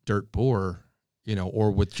same dirt poor?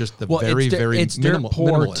 Or with just the very it's dirt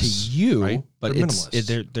poor to you, right? But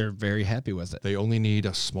they're very happy with it. They only need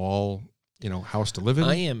a small, house to live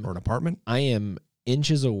in or an apartment. I am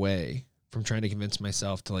inches away from trying to convince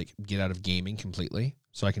myself to like get out of gaming completely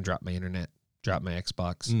so I can drop my internet drop my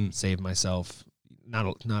Xbox, save myself,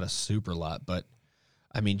 not a super lot, but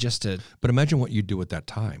I mean, just to. But imagine what you do at that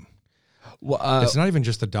time. Well, it's not even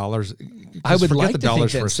just the dollars. I would like to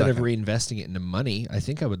think that instead of reinvesting it into money, I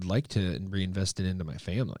think I would like to reinvest it into my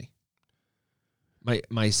family.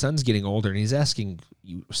 My son's getting older, and he's asking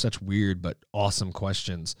you such weird but awesome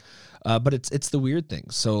questions. But it's the weird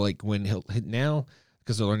things. So like when he'll now,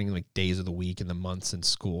 because they're learning like days of the week and the months in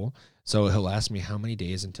school, so he'll ask me how many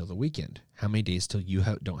days until the weekend, how many days till you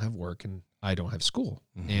don't have work and I don't have school.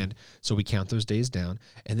 And so we count those days down.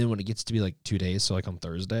 And then when it gets to be like 2 days, so like on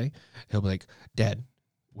Thursday, he'll be like, Dad,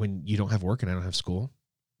 when you don't have work and I don't have school,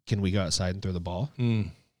 can we go outside and throw the ball?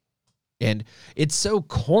 And it's so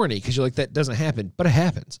corny because you're like, that doesn't happen, but it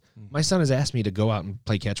happens. My son has asked me to go out and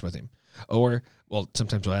play catch with him. Or, well,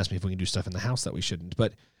 sometimes he'll ask me if we can do stuff in the house that we shouldn't.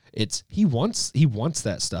 But he wants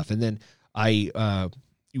that stuff. And then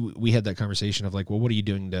we had that conversation of like, well, what are you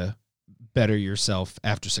doing to better yourself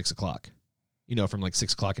after 6 o'clock? You know, from like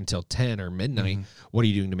 6 o'clock until 10 or midnight, what are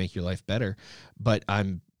you doing to make your life better? But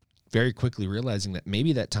I'm very quickly realizing that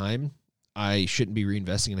maybe that time I shouldn't be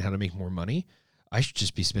reinvesting in how to make more money. I should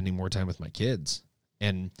just be spending more time with my kids.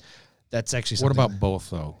 And that's actually something. What about both,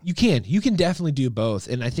 though? You can definitely do both.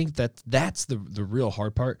 And I think that's the real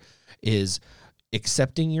hard part is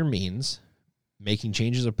accepting your means, making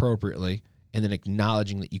changes appropriately, and then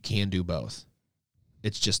acknowledging that you can do both.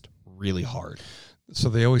 It's just really hard. So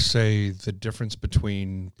they always say the difference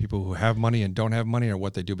between people who have money and don't have money are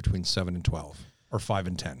what they do between 7 and 12 or 5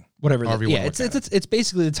 and 10. Whatever. It's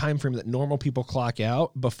basically the time frame that normal people clock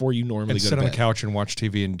out before you normally go to bed. Sit on the couch and watch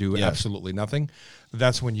TV and do absolutely nothing.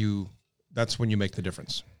 That's when you make the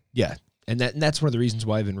difference. Yeah. And that's one of the reasons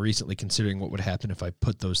why I've been recently considering what would happen if I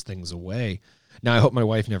put those things away. Now, I hope my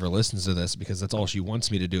wife never listens to this because that's all she wants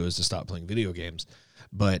me to do is to stop playing video games.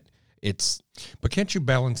 But can't you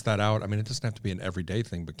balance that out? I mean, it doesn't have to be an everyday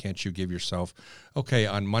thing, but can't you give yourself, okay,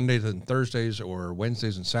 on Mondays and Thursdays or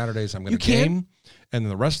Wednesdays and Saturdays, I'm going to game, and then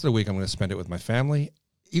the rest of the week I'm going to spend it with my family,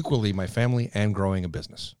 equally my family and growing a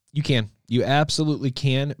business. You can. You absolutely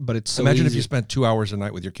can, but it's so Imagine easy. if you spent 2 hours a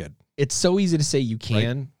night with your kid. It's so easy to say you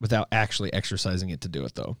can without actually exercising it to do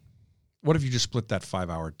it, though. What if you just split that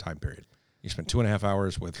 5-hour time period? You spent 2.5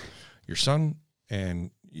 hours with your son and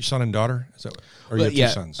your son and daughter? Or you have two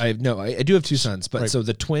sons? I do have two sons, but so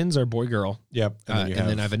the twins are boy, girl. Yep. And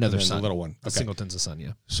then I have another son. The little one. The singleton's a son,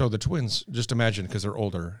 yeah. So the twins, just imagine, because they're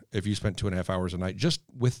older, if you spent 2.5 hours a night just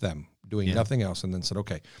with them, doing nothing else, and then said,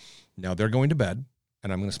 okay, now they're going to bed,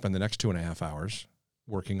 and I'm going to spend the next 2.5 hours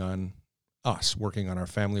working on us, working on our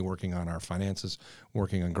family, working on our finances,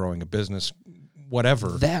 working on growing a business, whatever.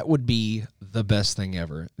 That would be the best thing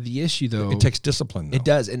ever. The issue, though, it takes discipline, though. It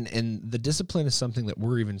does, and the discipline is something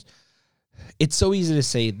that it's so easy to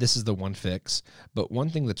say this is the one fix, but one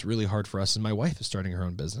thing that's really hard for us is my wife is starting her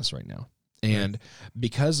own business right now. And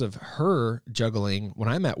because of her juggling, when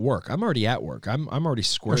I'm at work, I'm already at work. I'm already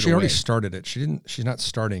squared away. She already started it. She's not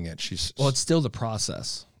starting it. It's still the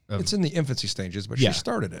process. It's in the infancy stages, but she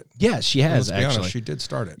started it. Yeah, she has, let's be actually. honest, she did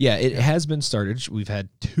start it. Yeah, it has been started. We've had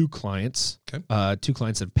 2 clients. Okay. 2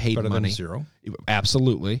 clients have paid Better money. Than 0.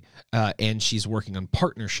 Absolutely. And she's working on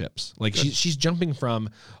partnerships. Like she's jumping from,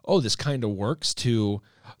 this kind of works to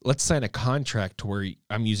let's sign a contract to where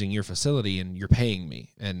I'm using your facility and you're paying me.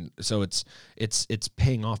 And so it's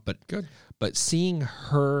paying off. But good. But seeing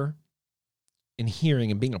her and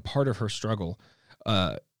hearing and being a part of her struggle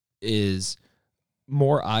is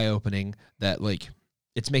more eye-opening. That like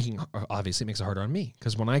obviously it makes it harder on me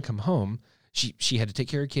because when I come home, she had to take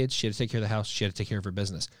care of kids, she had to take care of the house, she had to take care of her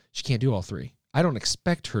business. She can't do all 3. I don't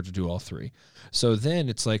expect her to do all 3. So then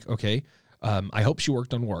it's like, okay, I hope she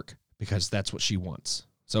worked on work because that's what she wants.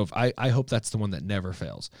 So if I hope that's the one that never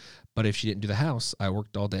fails. But if she didn't do the house, I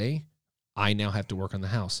worked all day, I now have to work on the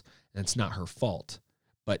house, and it's not her fault.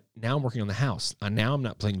 But now I'm working on the house. Now I'm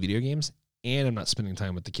not playing video games, and I'm not spending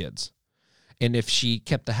time with the kids. And if she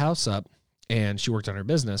kept the house up and she worked on her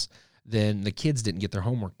business, then the kids didn't get their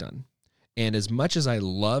homework done. And as much as I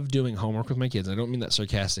love doing homework with my kids, I don't mean that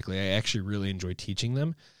sarcastically, I actually really enjoy teaching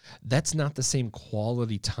them, that's not the same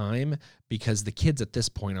quality time because the kids at this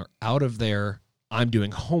point are out of their I'm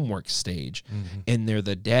doing homework stage. And they're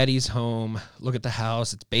the daddy's home, look at the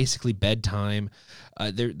house, it's basically bedtime.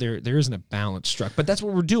 There isn't a balance struck, but that's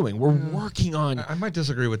what we're doing. We're working on. I might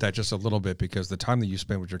disagree with that just a little bit because the time that you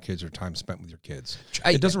spend with your kids are time spent with your kids.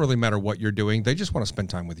 It doesn't really matter what you're doing. They just want to spend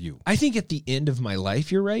time with you. I think at the end of my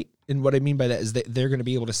life, you're right. And what I mean by that is that they're going to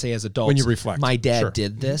be able to say as adults, when you reflect, my dad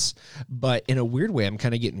did this, but in a weird way, I'm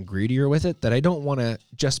kind of getting greedier with it that I don't want to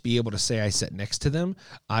just be able to say I sat next to them.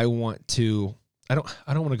 I want to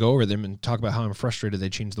I don't want to go over them and talk about how I'm frustrated they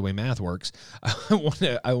changed the way math works.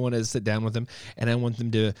 I want to sit down with them, and I want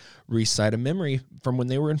them to recite a memory from when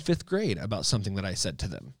they were in 5th grade about something that I said to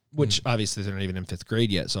them, which obviously they're not even in 5th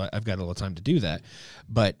grade yet, so I've got a little time to do that.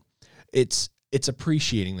 But it's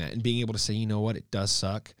appreciating that and being able to say, you know what, it does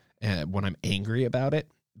suck when I'm angry about it,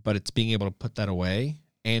 but it's being able to put that away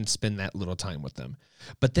and spend that little time with them.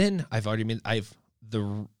 But then I've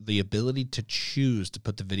the ability to choose to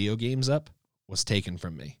put the video games up was taken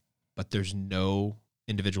from me, but there's no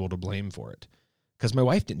individual to blame for it because my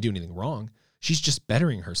wife didn't do anything wrong. She's just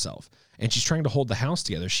bettering herself, and she's trying to hold the house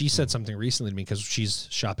together. She said something recently to me because she's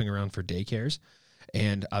shopping around for daycares,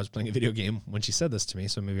 and I was playing a video game when she said this to me,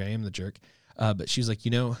 so maybe I am the jerk. But she's like,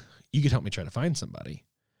 you could help me try to find somebody.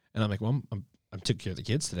 And I'm like, well, I took care of the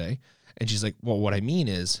kids today. And she's like, well, what I mean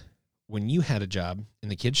is when you had a job and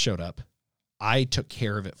the kids showed up, I took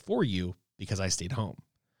care of it for you because I stayed home.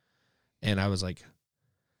 And I was like,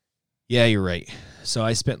 yeah, you're right. So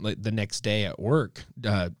I spent like the next day at work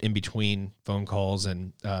in between phone calls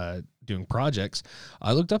and doing projects.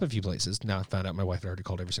 I looked up a few places. Now I found out my wife had already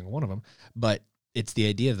called every single one of them. But it's the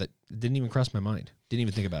idea that it didn't even cross my mind. Didn't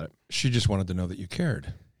even think about it. She just wanted to know that you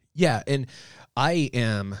cared. Yeah, and I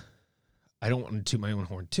don't want to toot my own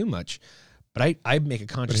horn too much, but I make a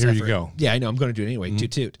conscious effort. But here you go. Yeah, I know. I'm going to do it anyway. Mm-hmm.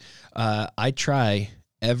 Toot. I try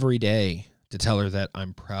every day to tell her that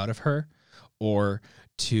I'm proud of her or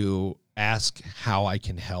to ask how I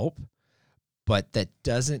can help, but that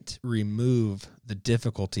doesn't remove the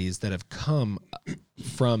difficulties that have come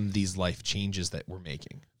from these life changes that we're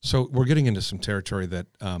making. So we're getting into some territory that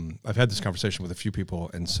I've had this conversation with a few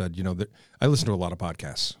people and said, that I listen to a lot of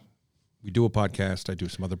podcasts. We do a podcast. I do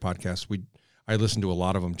some other podcasts. I listen to a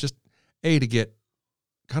lot of them just, to get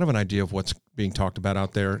kind of an idea of what's being talked about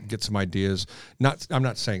out there, get some ideas. I'm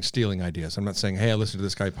not saying stealing ideas. I'm not saying, hey, I listened to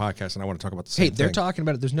this guy's podcast and I want to talk about the same thing. Hey, they're talking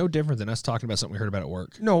about it. There's no different than us talking about something we heard about at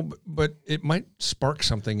work. No, but it might spark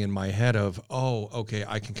something in my head of, oh, okay,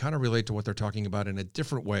 I can kind of relate to what they're talking about in a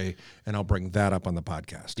different way, and I'll bring that up on the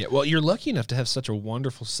podcast. Yeah, well, you're lucky enough to have such a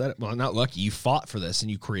wonderful setup. Well, not lucky. You fought for this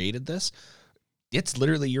and you created this. It's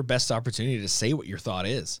literally your best opportunity to say what your thought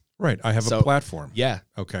is. Right. I have a platform. Yeah.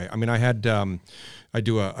 Okay. I mean, I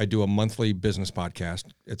do a monthly business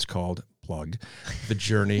podcast. It's called Plug, The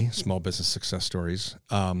Journey, Small Business Success Stories.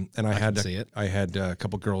 And I had a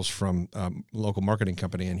couple girls from local marketing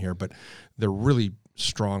company in here, but they're really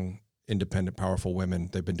strong, independent, powerful women.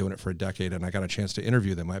 They've been doing it for a decade, and I got a chance to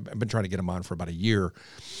interview them. I've been trying to get them on for about a year,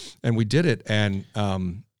 and we did it. And,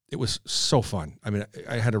 it was so fun. I mean,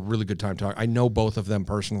 I had a really good time talking. I know both of them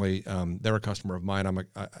personally. They're a customer of mine.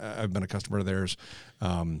 I've been a customer of theirs.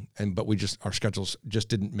 But our schedules just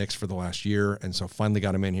didn't mix for the last year. And so finally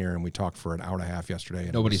got them in here and we talked for an hour and a half yesterday.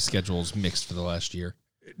 And nobody's schedules mixed for the last year.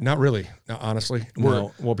 Not really. No, honestly.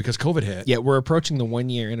 No. Well, because COVID hit. Yeah. We're approaching the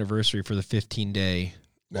 1-year anniversary for the 15-day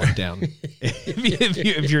lockdown.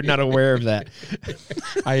 if you're not aware of that.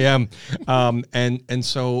 I am.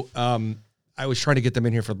 So I was trying to get them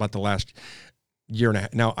in here for about the last year and a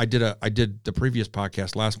half. Now I did the previous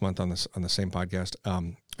podcast last month on the same podcast.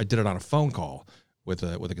 I did it on a phone call with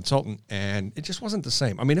a consultant, and it just wasn't the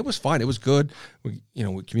same. I mean, it was fine. It was good. We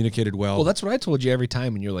communicated well. Well, that's what I told you every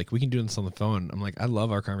time when you're like, we can do this on the phone. I'm like, I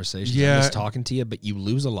love our conversations. Yeah. I'm just talking to you, but you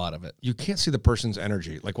lose a lot of it. You can't see the person's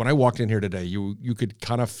energy. Like when I walked in here today, you could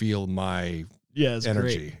kind of feel my energy.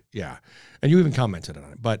 Great. Yeah. And you even commented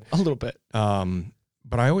on it, but a little bit.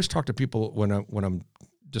 But I always talk to people when I'm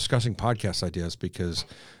discussing podcast ideas because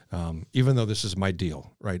even though this is my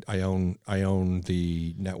deal, right? I own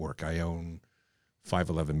the network. I own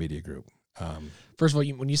 511 Media Group. First of all,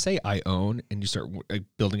 when you say I own and you start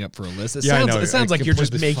building up for a list, it sounds like you're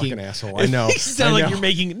just making. Asshole. I know. It sounds like you're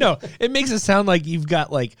making. No, it makes it sound like you've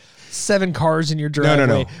got like 7 cars in your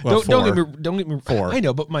driveway. No. Well, don't get me 4. I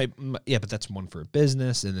know, but but that's one for a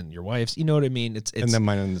business, and then your wife's. You know what I mean? It's and then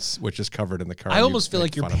mine, which is covered in the car. I almost feel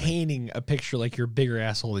like you're painting a picture like you're a bigger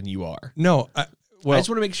asshole than you are. No. Well, I just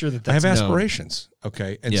want to make sure that that's I have known. aspirations.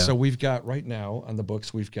 Okay. And so we've got right now on the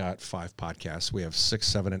books, we've got 5 podcasts. We have 6,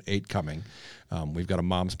 7, and 8 coming. We've got a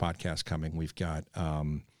mom's podcast coming. We've got a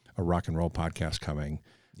rock and roll podcast coming.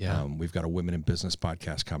 Yeah. We've got a women in business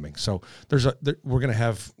podcast coming. So we're going to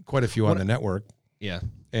have quite a few on the network. Yeah.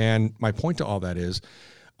 And my point to all that is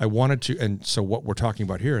I wanted to, and so what we're talking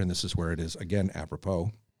about here, and this is where it is again,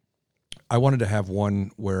 apropos, I wanted to have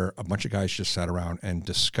one where a bunch of guys just sat around and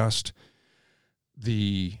discussed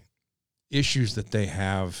the issues that they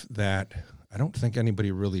have that I don't think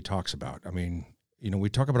anybody really talks about. I mean, we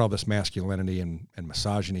talk about all this masculinity and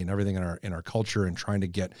misogyny and everything in our culture and trying to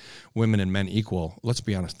get women and men equal. Let's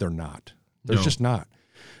be honest, they're not. They're just not.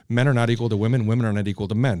 Men are not equal to women. Women are not equal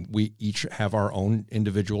to men. We each have our own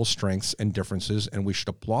individual strengths and differences, and we should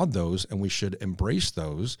applaud those, and we should embrace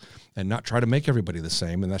those and not try to make everybody the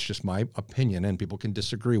same. And that's just my opinion, and people can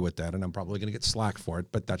disagree with that, and I'm probably going to get slack for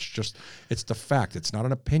it, but that's just, it's the fact. It's not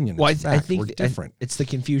an opinion. Well, it's I fact. think We're different. it's the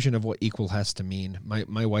confusion of what equal has to mean.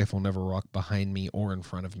 My wife will never walk behind me or in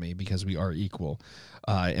front of me because we are equal.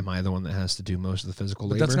 Am I the one that has to do most of the physical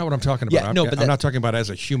labor? But that's not what I'm talking about. Yeah, no, but I'm not talking about as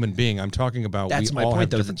a human being. I'm talking about that's we my all point, have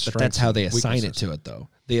though. different But strengths. that's how they and assign it weaknesses. to it, though.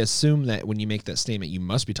 They assume that when you make that statement, you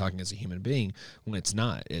must be talking as a human being. When it's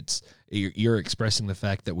not. It's you're expressing the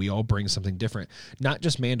fact that we all bring something different, not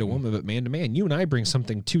just man to woman, but man to man. You and I bring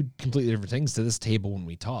two completely different things to this table when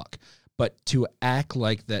we talk. But to act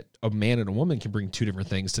like that a man and a woman can bring two different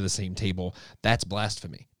things to the same table, that's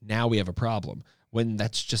blasphemy. Now we have a problem. When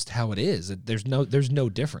that's just how it is. There's no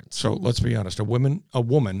difference. So let's be honest. A woman a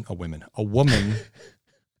woman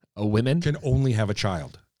can only have a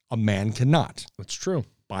child. A man cannot. That's true.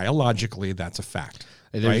 Biologically, that's a fact,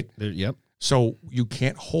 Right? right? Yep. So you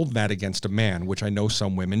can't hold that against a man, which I know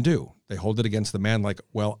some women do. They hold it against the man like,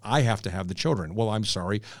 well, I have to have the children. Well, I'm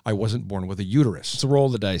sorry, I wasn't born with a uterus. It's a roll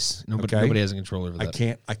of the dice. Nobody has control over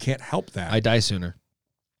that. I can't help that. I die sooner.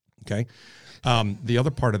 Okay. The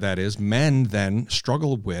other part of that is men then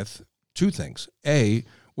struggle with two things. A,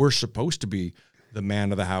 we're supposed to be the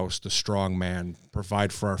man of the house, the strong man,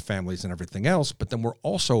 provide for our families and everything else. But then we're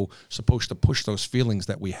also supposed to push those feelings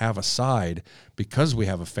that we have aside because we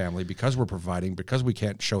have a family, because we're providing, because we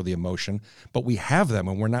can't show the emotion, but we have them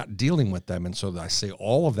and we're not dealing with them. And so I say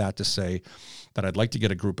all of that to say that I'd like to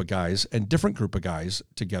get a group of guys and different group of guys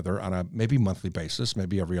together on a maybe monthly basis,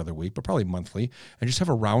 maybe every other week, but probably monthly, and just have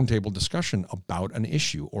a roundtable discussion about an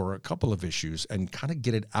issue or a couple of issues and kind of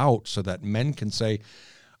get it out so that men can say,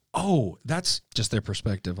 oh, that's just their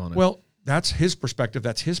perspective on it. Well, that's his perspective.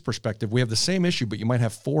 That's his perspective. We have the same issue, but you might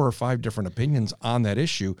have 4 or 5 different opinions on that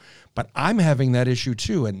issue. But I'm having that issue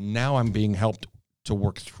too, and now I'm being helped to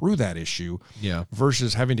work through that issue. Yeah.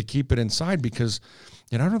 Versus having to keep it inside because,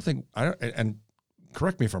 I don't think. And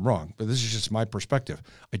correct me if I'm wrong, but this is just my perspective.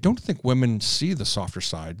 I don't think women see the softer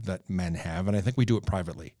side that men have, and I think we do it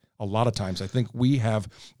privately. A lot of times, I think we have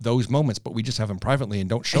those moments, but we just have them privately and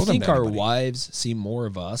don't show them to anybody. I think our wives see more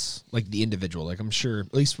of us, like the individual. Like I'm sure,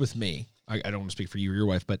 at least with me, I don't want to speak for you or your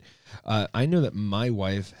wife, but I know that my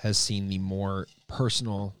wife has seen the more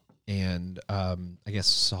personal and I guess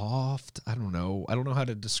soft. I don't know how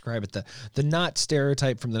to describe it. The not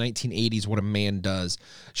stereotype from the 1980s, what a man does.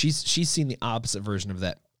 She's seen the opposite version of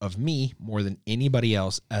that of me more than anybody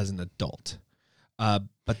else as an adult.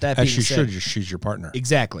 But that being said, she's your partner.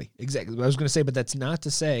 Exactly. I was going to say, but that's not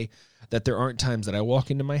to say that there aren't times that I walk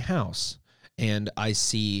into my house and I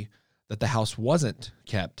see that the house wasn't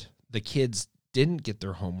kept. The kids didn't get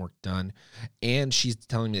their homework done, and she's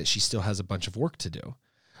telling me that she still has a bunch of work to do.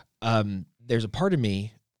 There's a part of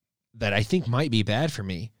me that I think might be bad for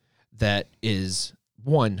me that is,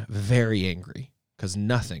 one, very angry because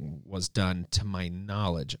nothing was done to my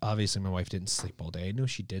knowledge. Obviously, my wife didn't sleep all day. I know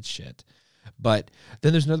she did shit. But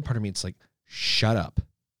then there's another part of me. It's like, shut up.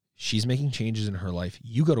 She's making changes in her life.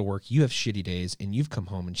 You go to work. You have shitty days, and you've come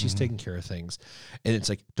home, and she's taking care of things. And it's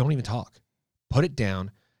like, don't even talk. Put it down.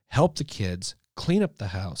 Help the kids. Clean up the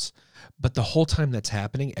house. But the whole time that's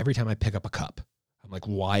happening, every time I pick up a cup, I'm like,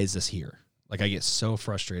 why is this here? Like, I get so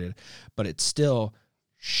frustrated. But it's still,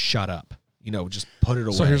 shut up. Just put it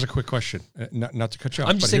away. So here's a quick question, not to cut you off.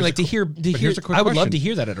 I'm just saying, like, to hear. I would love to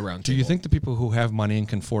hear that at a round table. Do you think the people who have money and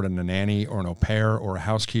can afford a nanny or an au pair or a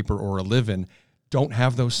housekeeper or a live-in don't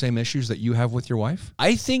have those same issues that you have with your wife?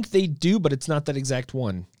 I think they do, but it's not that exact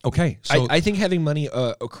one. Okay, so I think having money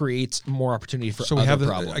creates more opportunity for other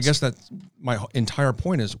problems. I guess that my entire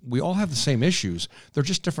point is we all have the same issues. They're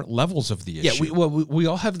just different levels of the issue. Yeah, we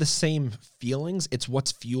all have the same feelings. It's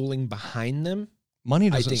what's fueling behind them. Money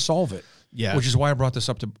doesn't solve it. Yeah. Which is why I brought this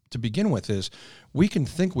up to begin with, is we can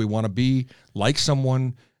think we want to be like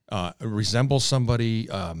someone, resemble somebody,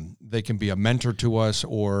 they can be a mentor to us,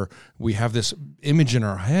 or we have this image in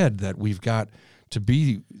our head that we've got to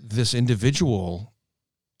be this individual,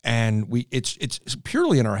 and it's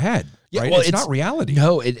purely in our head, right? Well, it's not reality.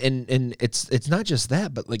 No, and it's not just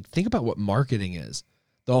that, but like think about what marketing is.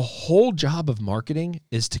 The whole job of marketing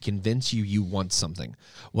is to convince you want something,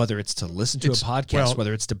 whether it's to listen to a podcast,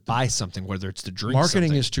 whether it's to buy something, whether it's to drink marketing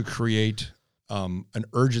something. Is to create an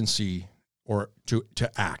urgency or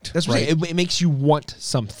to act. That's right. It makes you want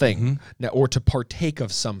something or to partake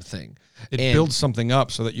of something. It builds something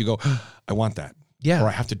up so that you go, I want that. Yeah. Or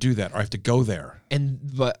I have to do that, or I have to go there.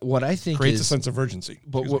 But what I think creates a sense of urgency.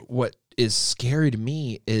 But what is scary to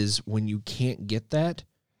me is when you can't get that,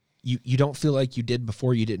 you don't feel like you did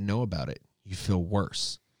before you didn't know about it. You feel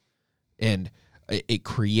worse. And it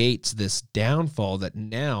creates this downfall that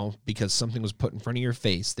now, because something was put in front of your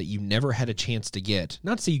face that you never had a chance to get,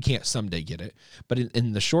 not to say you can't someday get it, but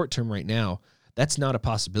in the short term right now, that's not a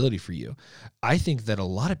possibility for you. I think that a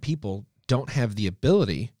lot of people don't have the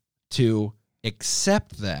ability to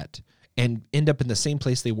accept that and end up in the same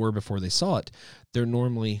place they were before they saw it. They're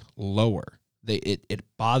normally lower. It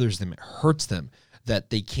bothers them. It hurts them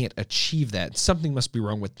that they can't achieve that. Something must be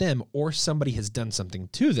wrong with them, or somebody has done something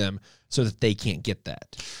to them so that they can't get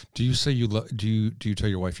that. Do you say do you tell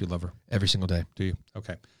your wife you love her? Every single day. Do you?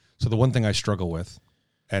 Okay. So the one thing I struggle with,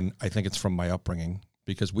 and I think it's from my upbringing,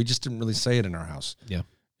 because we just didn't really say it in our house. Yeah.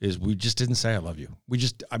 Is we just didn't say I love you.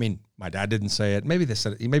 My dad didn't say it. Maybe he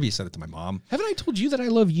said it to my mom. Haven't I told you that I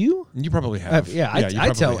love you? You probably have. I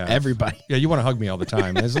tell everybody. Yeah, you want to hug me all the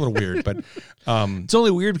time. It's a little weird, but it's only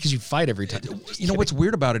weird because you fight every time. You know what's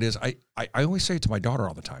weird about it is I always say it to my daughter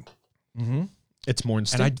all the time. Mm-hmm. It's more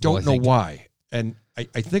instinctive. And I don't know why. And I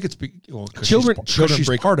think it's children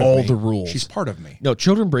break part of all me. the rules. She's part of me. No,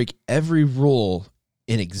 children break every rule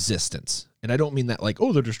in existence. And I don't mean that like,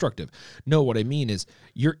 oh, they're destructive. No, what I mean is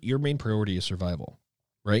your main priority is survival,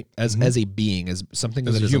 right? As a being, as something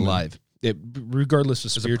that is alive. Regardless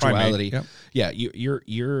of spirituality. Yep. Yeah,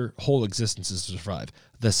 your whole existence is to survive.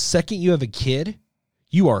 The second you have a kid,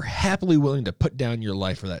 you are happily willing to put down your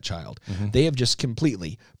life for that child. Mm-hmm. They have just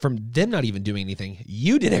completely, from them not even doing anything,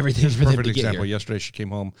 you did everything for them to get example. here. Yesterday she came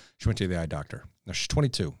home. She went to the eye doctor. Now she's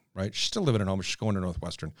 22, right? She's still living at home. She's going to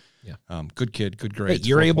Northwestern. Yeah. Good kid, good grades. Hey,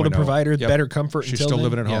 you're able to provide her better comfort. She's still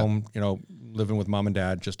living at home, living with mom and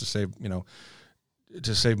dad just to save,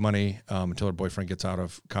 to save money until her boyfriend gets out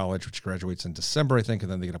of college, which graduates in December, I think,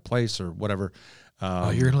 and then they get a place or whatever.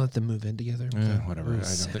 You're gonna let them move in together? Whatever.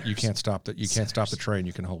 You can't stop that. You can't stop the train.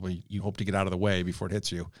 You can hope to get out of the way before it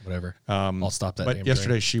hits you. Whatever. I'll stop that. But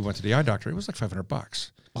yesterday she went to the eye doctor. It was like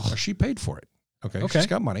 $500. Oh. She paid for it. Okay. She's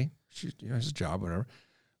got money. She has a job, whatever.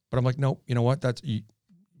 But I'm like, nope. You know what? That's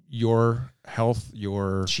your health.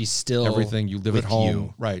 She's still everything. You live at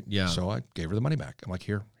home, right? Yeah. So I gave her the money back. I'm like,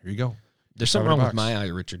 here you go. There's something wrong with my eye,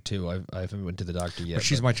 Richard, too. I haven't went to the doctor yet. But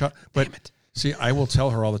she's my child. But see, I will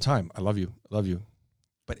tell her all the time, I love you.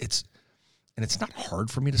 But it's not hard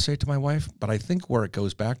for me to say it to my wife, but I think where it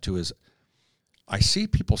goes back to is I see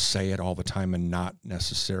people say it all the time and not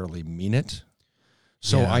necessarily mean it.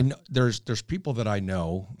 So I know there's people that I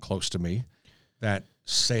know close to me that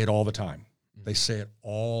say it all the time. They say it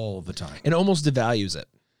all the time. And almost devalues it.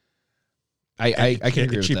 I can agree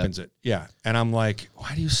with that. It cheapens it. Yeah. And I'm like,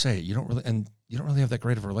 why do you say it? You don't really have that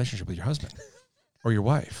great of a relationship with your husband. Or your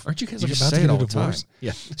wife. Aren't you guys about to get a divorce?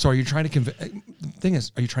 Yeah. So are you trying to convince? The thing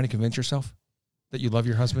is, are you trying to convince yourself that you love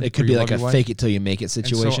your husband? It could be like a fake it till you make it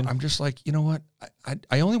situation. And so I'm just like, you know what?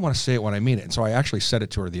 I only want to say it when I mean it. And so I actually said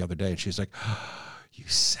it to her the other day, and she's like, oh, "You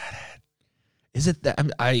said it." Is it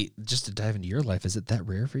that? I just to dive into your life. Is it that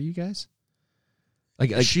rare for you guys?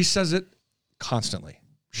 Like she says it constantly.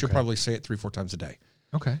 She'll probably say it 3-4 times a day.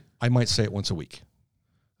 Okay. I might say it once a week.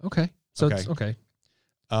 Okay. So it's okay.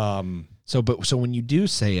 So when you do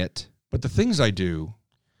say it, but the things I do,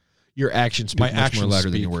 your actions speak much more louder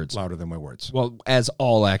than your words. Louder than my words. Well, as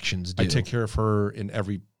all actions do. I take care of her in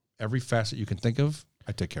every facet you can think of.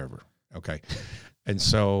 I take care of her. Okay, and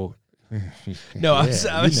so. No, I was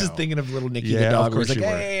just thinking of little Nikki the dog. Where it's like,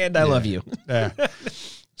 hey, and I love you. Yeah.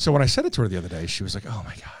 So when I said it to her the other day, she was like, "Oh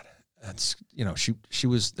my god, that's she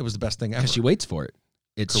was it was the best thing ever." Because she waits for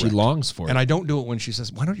it. She longs for it. And I don't do it when she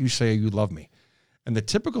says, "Why don't you say you love me?" And the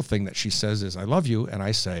typical thing that she says is, "I love you," and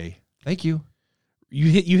I say, "Thank you." You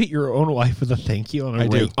hit your own wife with a thank you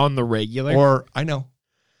on the regular, or I know.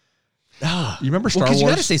 You remember Star Wars? You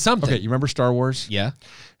got to say something. Okay, you remember Star Wars? Yeah.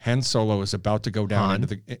 Han Solo is about to go down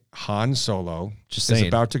Han Solo is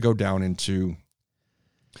about to go down into.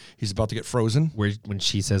 He's about to get frozen. When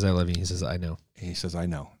she says "I love you," he says "I know." He says "I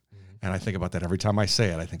know," and I think about that every time I say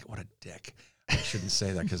it. I think, what a dick. I shouldn't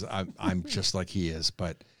say that because I'm just like he is,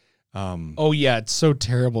 but. Oh yeah, it's so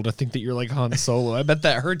terrible to think that you're like Han Solo. I bet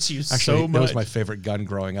that hurts you so much. That was my favorite gun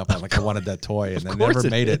growing up. I wanted that toy, and they never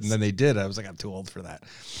made it. And then they did. I was like, I'm too old for that.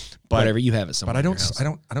 But whatever, you have it somewhere. But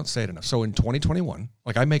I don't say it enough. So in 2021,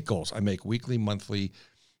 like I make goals. I make weekly, monthly,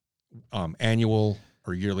 annual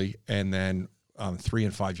or yearly, and then 3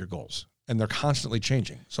 and 5 year goals. And they're constantly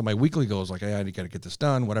changing. So my weekly goal is like, hey, I got to get this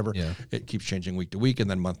done, whatever. Yeah. It keeps changing week to week and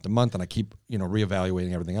then month to month, and I keep,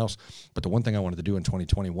 reevaluating everything else. But the one thing I wanted to do in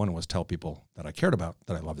 2021 was tell people that I cared about,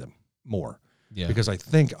 that I love them more. Yeah. Because I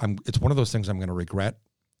think it's one of those things I'm going to regret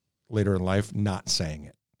later in life, not saying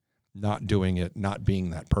it, not doing it, not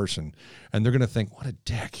being that person. And they're going to think, what a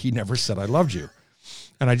dick. He never said I loved you.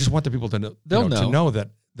 And I just want the people to know, to know that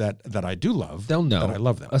I do love. They'll know that I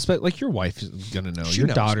love them. Like your wife is going to know. She your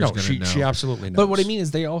knows. daughter's going to know. She absolutely knows. But what I mean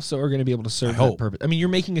is they also are going to be able to serve that hope. purpose. I mean, you're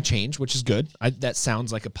making a change, which is good. That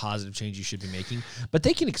sounds like a positive change you should be making. But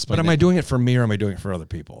they can explain. But am I doing it for me or am I doing it for other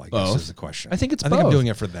people? I guess is the question. I think it's I both. think I'm doing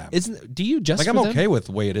it for them. Do you just like for I'm them? okay with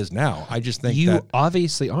the way it is now. I just think you that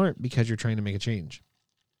obviously aren't because you're trying to make a change.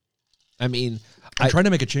 I mean, I'm trying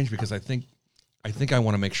to make a change because I think I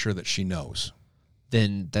want to make sure that she knows.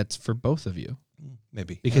 Then that's for both of you.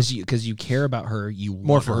 Maybe because you care about her, you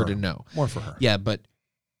want her to know. More for her. Yeah, but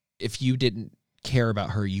if you didn't care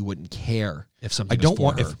about her, you wouldn't care if something. I don't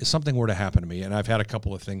want if something were to happen to me, and I've had a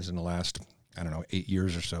couple of things in the last 8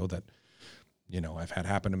 years or so that I've had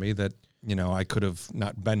happen to me that I could have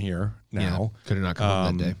not been here now. Could have not come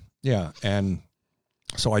home that day. Yeah, and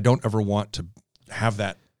so I don't ever want to have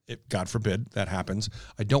that. If God forbid that happens,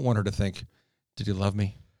 I don't want her to think, "Did he love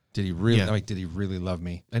me? Did he really? Did he really love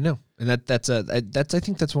me?" I know, and that's I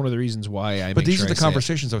think that's one of the reasons why I. But these are the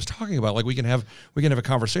conversations I was talking about. Like we can have a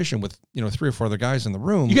conversation with 3 or 4 other guys in the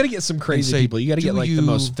room. You got to get some crazy people. You got to get like the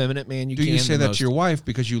most feminine man you can. Do you say that to your wife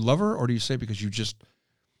because you love her, or do you say it because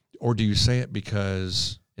or do you say it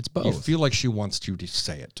because it's both? You feel like she wants you to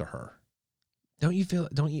say it to her. Don't you feel?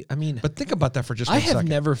 Don't you? I mean, but think about that for just. I have second.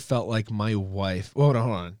 Never felt like my wife. Hold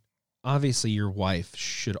on. Obviously, your wife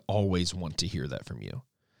should always want to hear that from you.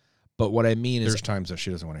 But what I mean there's is, times that she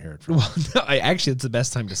doesn't want to hear it from. Well, no, actually, it's the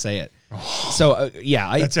best time to say it. So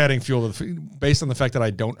that's adding fuel to based on the fact that I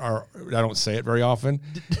don't say it very often,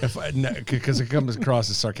 because it comes across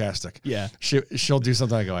as sarcastic. Yeah, she'll do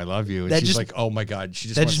something. I go, "I love you," and she's like, "Oh my god,"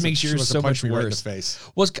 that just makes yours so much worse. Right in the face.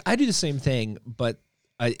 Well, I do the same thing, but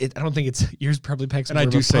I don't think it's yours. Probably packs. And I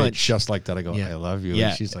do say it just like that. I go, "I love you,"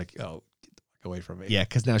 and she's like, "Oh." Away from me. Yeah,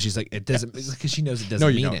 because now she's like, it doesn't, because she knows it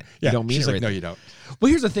doesn't mean it. Yeah. You don't mean she's it. Like, no, you don't.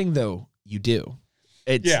 Well, here's the thing, though. You do.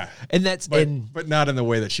 And that's but not in the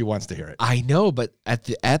way that she wants to hear it. I know, but at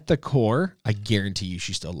the core, I guarantee you,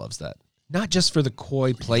 she still loves that. Not just for the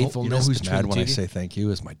coy playfulness. You know who's mad when I say thank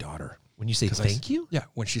you is my daughter. When you say thank you? Yeah,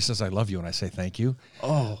 when she says I love you and I say thank you.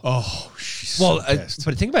 Oh, she's so pissed.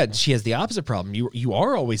 But think about it. She has the opposite problem. You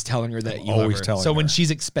are always telling her that you love her. So when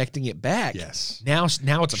she's expecting it back, now it's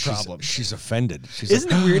a problem. She's offended.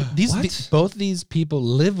 Isn't it weird? Both these people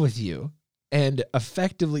live with you and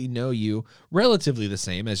effectively know you relatively the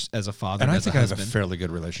same as a father. And I think I have a fairly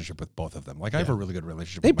good relationship with both of them. Like I have a really good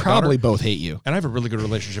relationship. They with my probably daughter, both hate you, and I have a really good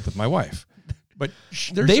relationship with my wife. But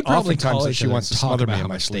they probably times that she wants to smother me in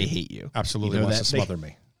my They sleep. hate you. Absolutely wants to smother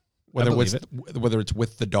me. Whether it's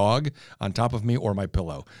with the dog on top of me or my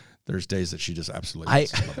pillow. There's days that she just absolutely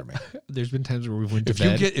wants to smother me. There's been times where we went to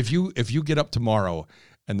bed. If you get up tomorrow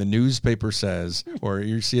and the newspaper says, or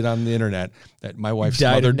you see it on the internet, that my wife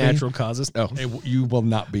died of smothered natural causes, you will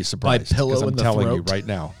not be surprised. By pillow I'm in the telling throat. you right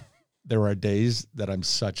now, there are days that I'm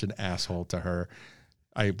such an asshole to her.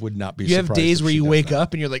 I would not be surprised. You have days where you wake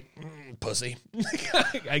up and you're like, pussy.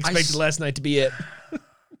 I expected last night to be it.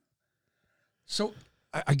 So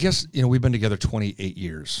I guess, we've been together 28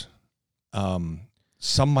 years.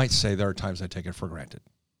 Some might say there are times I take it for granted.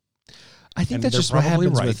 I think that's just what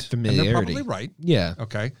happens with familiarity. And they're probably right. Yeah.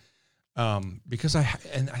 Okay. Because I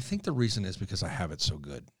think the reason is because I have it so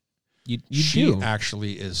good. She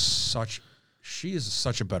actually is such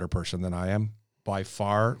a better person than I am by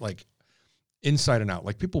far, like inside and out.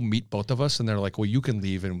 Like people meet both of us and they're like, well, you can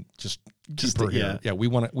leave and just keep her here. Yeah. We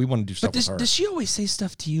want to do stuff with her. Does she always say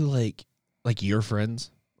stuff to you like your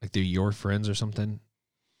friends? Like they're your friends or something?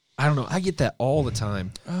 I don't know. I get that all the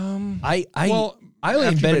time. I lay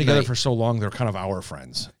in bed together for so long, they're kind of our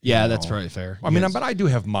friends. Yeah, that's probably fair. I mean, but I do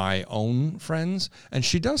have my own friends, and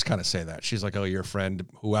she does kind of say that. She's like, "Oh, your friend,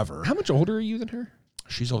 whoever." How much older are you than her?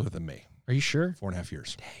 She's older than me. Are you sure? 4.5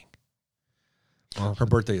 years. Dang. Well, her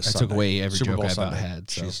birthday is Sunday. I took away every Super joke Bowl I Sunday.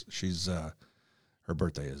 had. So. She's her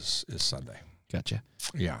birthday is Sunday. Gotcha.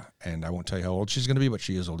 Yeah, and I won't tell you how old she's going to be, but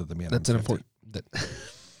she is older than me. And that's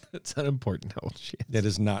that's unimportant how old she is. It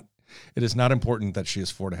is not. It is not important that she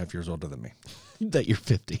is 4.5 years older than me. That you're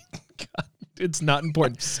 50. God, it's not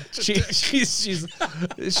important. She's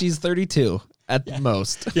 32 at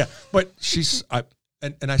most. Yeah, but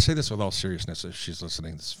and I say this with all seriousness. If she's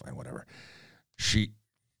listening, this is fine. Whatever. She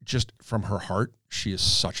just from her heart, she is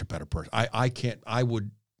such a better person. I'd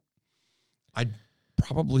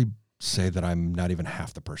probably say that I'm not even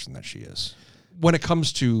half the person that she is when it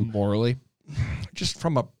comes to morally, just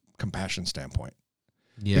from a compassion standpoint.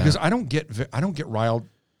 Yeah, because I don't get riled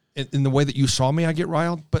in the way that you saw me. I get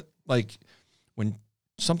riled, but like when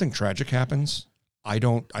something tragic happens, I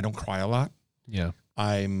don't cry a lot. Yeah,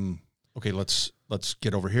 I'm okay, let's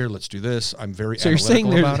get over here. Let's do this. I'm very so you're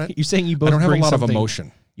saying about it. You're saying you both I don't have a bring lot of something-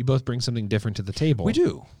 emotion. You both bring something different to the table. We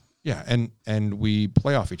do. Yeah. And we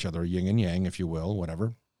play off each other, yin and yang, if you will,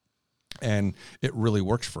 whatever. And it really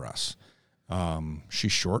works for us.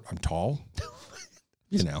 She's short. I'm tall.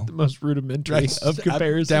 You know, The most rudimentary of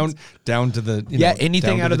comparisons. Down to the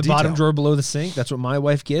anything down out to of the bottom detail. drawer below the sink, that's what my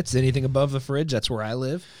wife gets. Anything above the fridge, that's where I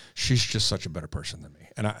live. She's just such a better person than me,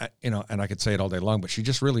 and I could say it all day long, but she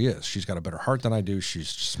just really is. She's got a better heart than I do. She's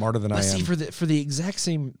smarter than I am. See, for the exact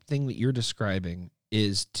same thing that you're describing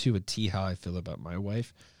is to a T how I feel about my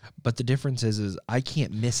wife, but the difference is I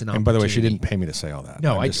can't miss an opportunity. And by the way, she didn't pay me to say all that.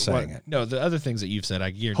 No, I'm just saying it. No, the other things that you've said,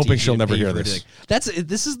 I guarantee. Hoping she she'll didn't never pay you hear for this. anything.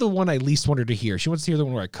 This is the one I least want her to hear. She wants to hear the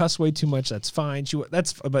one where I cuss way too much. That's fine.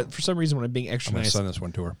 But for some reason, when I'm being extra I'm gonna nice, send this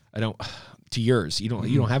one to her. I don't. To yours, you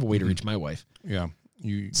don't have a way to reach my wife. Yeah,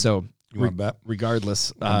 you So want to bet?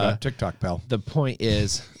 regardless, TikTok, pal. the point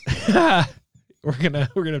is, we're gonna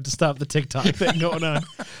have to stop the TikTok thing going on.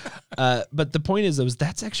 But the point is,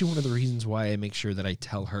 that's actually one of the reasons why I make sure that I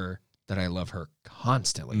tell her that I love her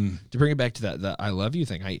constantly. To bring it back to that I love you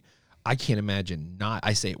thing, I can't imagine not.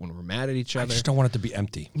 I say it when we're mad at each other. I just don't want it to be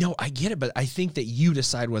empty. No, I get it, but I think that you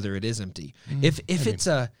decide whether it is empty. If it's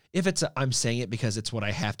a I'm saying it because it's what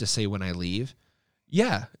I have to say when I leave.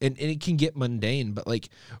 Yeah, and it can get mundane, but like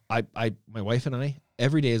my wife and I,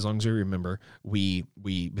 every day as long as we remember, we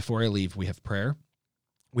before I leave, we have prayer.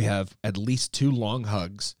 We have at least 2 long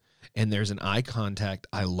hugs, and there's an eye contact,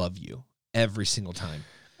 I love you, every single time.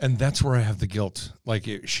 And that's where I have the guilt. Like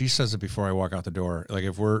she says it before I walk out the door. Like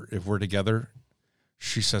if we're together,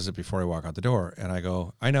 she says it before I walk out the door, and I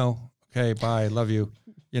go, I know, okay, bye, love you,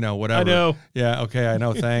 whatever. I know. Yeah, okay, I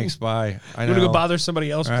know, thanks, bye. I know. You want to go bother somebody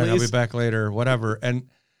else, All right, please? I'll be back later, whatever. And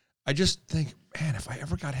I just think, man, if I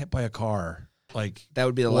ever got hit by a car, like That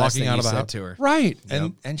would be the last walking thing out you of the said house, to her. right?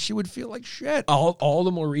 Yep. And she would feel like shit. All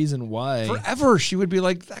the more reason why. Forever, she would be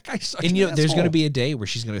like, that guy's such And an there's going to asshole. be a day where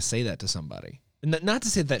she's going to say that to somebody. And not to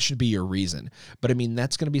say that should be your reason, but I mean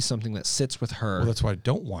that's going to be something that sits with her. Well, that's why I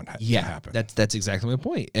don't want to happen. That's exactly my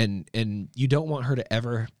point. And you don't want her to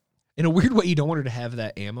ever, in a weird way, you don't want her to have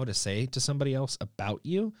that ammo to say to somebody else about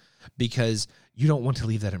you, because you don't want to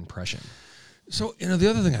leave that impression. So, the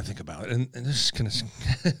other thing I think about, and this is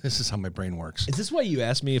this is how my brain works. Is this why you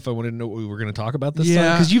asked me if I wanted to know what we were going to talk about this time?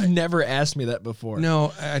 Yeah. Because you've never asked me that before.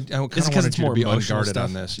 No, I kind of It's wanted you to be emotional unguarded stuff.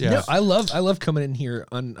 on this. Yeah. No, I love coming in here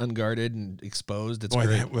unguarded and exposed. It's Boy,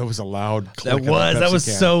 great. that was a loud click. That was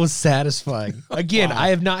can. so satisfying. Again, Wow. I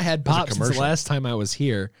have not had was a pop since the commercial. last time I was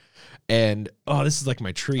here, and this is like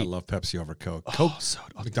my treat. I love Pepsi over Coke.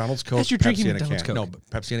 McDonald's Coke, As you're Pepsi drinking in a McDonald's can. Coke. No, but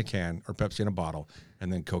Pepsi in a can or Pepsi in a bottle,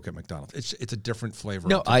 and then Coke at McDonald's. It's a different flavor.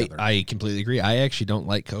 No, altogether. I completely agree. I actually don't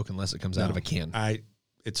like Coke unless it comes out of a can.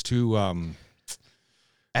 It's too.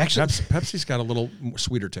 Actually, Pepsi's got a little more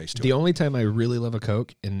sweeter taste to the it. only time I really love a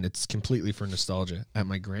Coke, and it's completely for nostalgia, at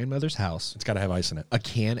my grandmother's house, It's got to have ice in it. a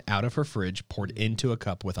can out of her fridge poured into a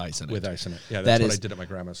cup with ice in it. With ice in it. Yeah, That that's what is- I did at my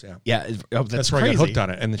grandma's. Yeah. Yeah, That's where crazy. I got hooked on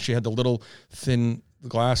it. And then she had the little thin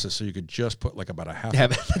glasses, so you could just put like about a half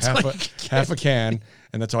a can,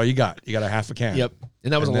 and that's all you got. You got a half a can. Yep,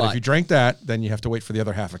 and that was And a then lot. If you drank that, then you have to wait for the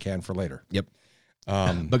other half a can for later. Yep.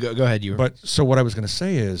 But go ahead, you. But so what I was going to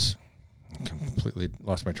say is, I completely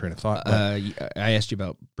lost my train of thought. But, I asked you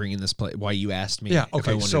about bringing this play. Why you asked me? Yeah, If I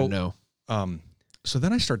okay, wanted so- to know. so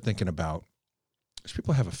then I start thinking about, these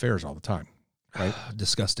people have affairs all the time, right?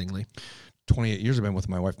 Disgustingly. 28 years I've been with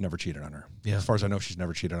my wife, never cheated on her. Yeah. As far as I know, she's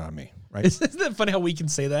never cheated on me, right? Isn't that funny how we can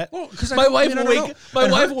say that? Well, because My wife I will don't wake. know. My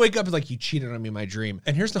And wife her- will wake up and like, you cheated on me in my dream.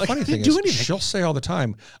 And here's the Like, funny I thing didn't do is, anything. she'll say all the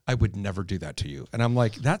time, I would never do that to you. And I'm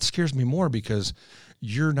like, that scares me more because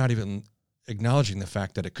you're not even acknowledging the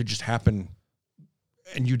fact that it could just happen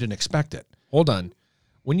and you didn't expect it. Hold on.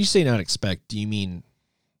 When you say not expect, do you mean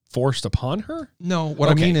forced upon her? No, what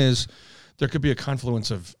Okay. I mean is there could be a confluence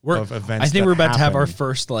of events. I think that we're about to have our happen.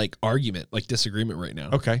 first like disagreement right now.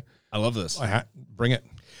 Okay. I love this. Bring it.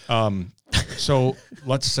 So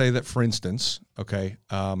let's say that, for instance, okay,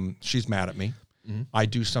 she's mad at me. Mhm. I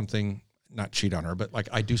do something, not cheat on her, but like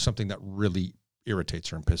I do something that really irritates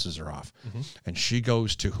her and pisses her off. Mhm. And she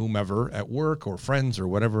goes to whomever at work or friends or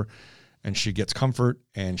whatever, and she gets comfort,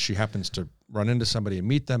 and she happens to run into somebody and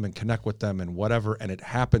meet them and connect with them and whatever, and it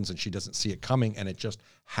happens, and she doesn't see it coming, and it just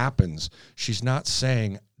happens. She's not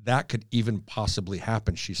saying that could even possibly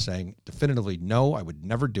happen. She's saying definitively, no, I would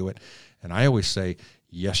never do it. And I always say,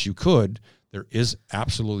 yes, you could. There is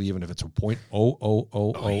absolutely, even if it's a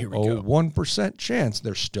 0.00001% chance,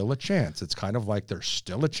 there's still a chance. It's kind of like there's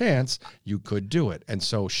still a chance you could do it. And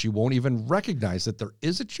so she won't even recognize that there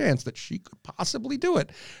is a chance that she could possibly do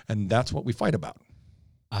it. And that's what we fight about.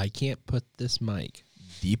 I can't put this mic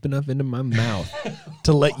deep enough into my mouth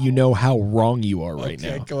to let you know how wrong you are right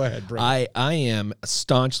now. Go ahead, bro. I am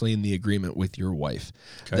staunchly in the agreement with your wife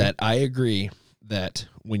that I agree that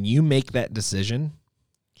when you make that decision,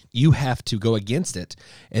 you have to go against it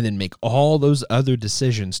and then make all those other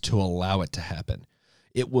decisions to allow it to happen.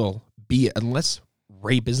 It will be, unless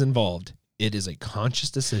rape is involved, it is a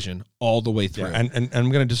conscious decision all the way through. Yeah, and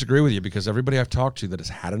I'm going to disagree with you because everybody I've talked to that has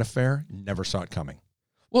had an affair never saw it coming.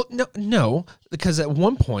 Well, no, because at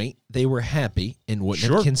one point they were happy and wouldn't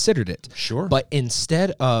have considered it. Sure. But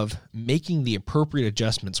instead of making the appropriate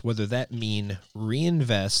adjustments, whether that mean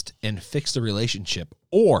reinvest and fix the relationship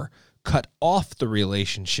or cut off the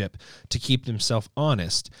relationship to keep themselves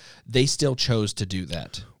honest, they still chose to do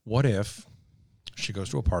that. What if she goes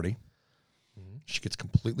to a party, she gets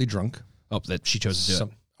completely drunk? Oh, that she chose to do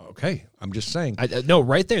it. Okay, I'm just saying. No,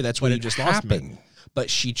 right there, that's when you just happened. lost me. But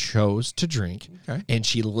she chose to drink, and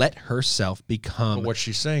she let herself become. But what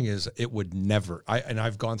she's saying is, it would never.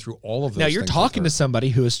 I've gone through all of those. Now you're talking to somebody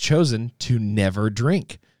who has chosen to never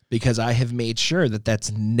drink, because I have made sure that that's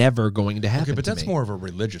never going to happen. Okay, but to that's me. more of a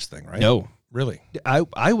religious thing, right? No, really.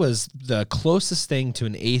 I was the closest thing to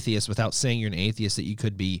an atheist, without saying you're an atheist, that you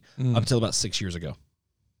could be up till about 6 years ago.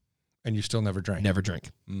 And you still never drank. Never drank.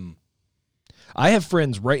 I have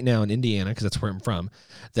friends right now in Indiana, because that's where I'm from,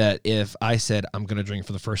 that if I said I'm going to drink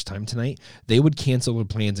for the first time tonight, they would cancel their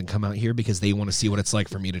plans and come out here because they want to see what it's like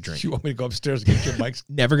for me to drink. You want me to go upstairs and get your mics?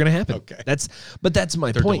 Never going to happen. Okay. That's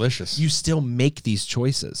my They're point. delicious. You still make these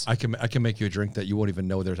choices. I can make you a drink that you won't even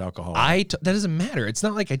know there's alcohol in. That doesn't matter. It's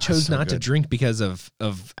not like I chose not to drink because of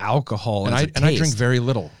alcohol. And I drink very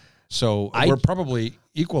little. So we're probably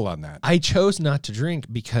equal on that. I chose not to drink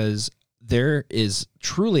because there is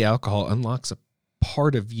truly alcohol unlocks a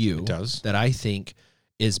part of you that I think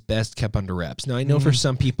is best kept under wraps. Now, I know for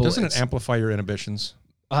some people... Doesn't it amplify your inhibitions?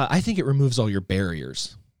 I think it removes all your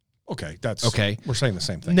barriers. Okay, that's... Okay. We're saying the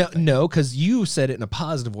same thing. No, because you said it in a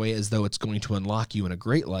positive way as though it's going to unlock you in a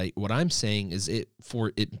great light. What I'm saying is it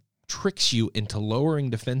tricks you into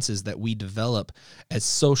lowering defenses that we develop as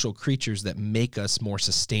social creatures that make us more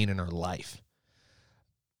sustained in our life.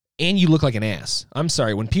 And you look like an ass. I'm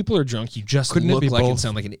sorry. When people are drunk, you just look like and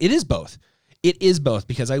sound like an... It is both. It is both,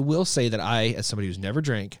 because I will say that I, as somebody who's never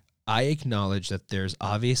drank, I acknowledge that there's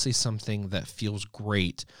obviously something that feels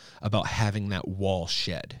great about having that wall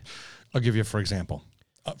shed. I'll give you, for example,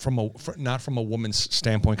 not from a woman's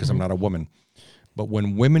standpoint, because I'm not a woman, but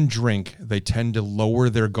when women drink, they tend to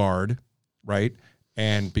lower their guard, right,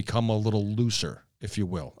 and become a little looser, if you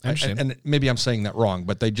will. And maybe I'm saying that wrong,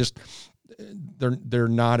 but they're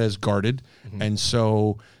not as guarded, and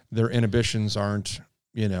so their inhibitions aren't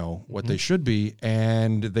what they should be,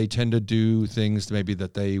 and they tend to do things maybe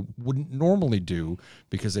that they wouldn't normally do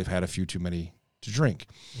because they've had a few too many to drink.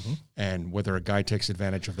 And whether a guy takes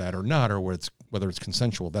advantage of that or not, or whether it's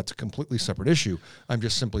consensual, that's a completely separate issue. I'm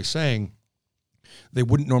just simply saying they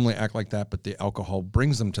wouldn't normally act like that, but the alcohol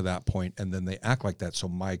brings them to that point, and then they act like that. So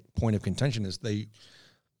my point of contention is they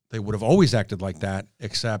would have always acted like that,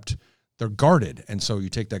 except they're guarded, and so you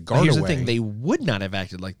take that guard away. Here's the thing: they would not have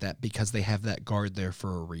acted like that because they have that guard there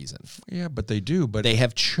for a reason. Yeah, but they do. But they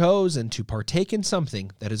have chosen to partake in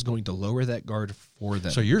something that is going to lower that guard for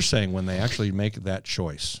them. So you're saying when they actually make that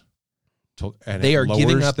choice, and they are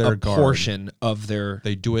giving up a guard, portion of their...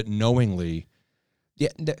 They do it knowingly. Yeah,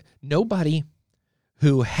 nobody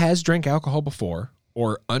who has drank alcohol before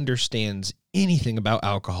or understands anything about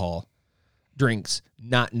alcohol drinks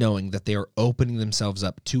not knowing that they are opening themselves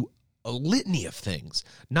up to a litany of things,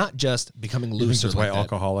 not just becoming looser. That's why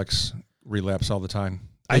alcoholics relapse all the time.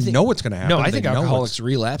 I know what's going to happen. No, I think alcoholics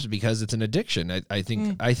relapse because it's an addiction. I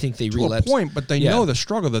think they relapse to a point, but they know the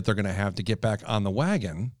struggle that they're going to have to get back on the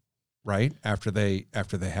wagon, right? After they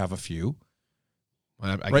have a few.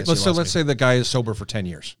 Well, right. Let's say the guy is sober for 10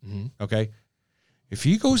 years. Okay. If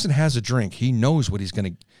he goes and has a drink, he knows what he's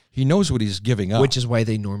giving up. Which is why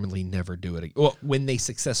they normally never do it. Well, when they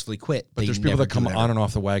successfully quit, but there's people that come on and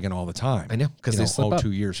off the wagon all the time. I know, because they slip up.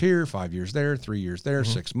 2 years here, 5 years there, 3 years there,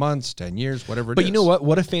 6 months, 10 years, whatever it is. But you know what?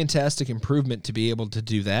 What a fantastic improvement to be able to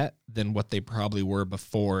do that than what they probably were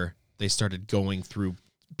before they started going through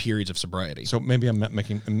periods of sobriety. So maybe I'm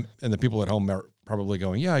making, and the people at home are probably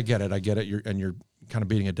going, yeah, I get it. You're kind of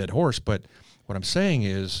beating a dead horse. But what I'm saying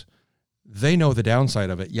is, they know the downside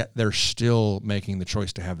of it, yet they're still making the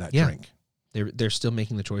choice to have that drink. They're still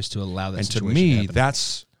making the choice to allow that and situation to me, to happen.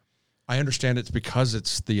 I understand it's because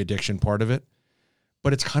it's the addiction part of it,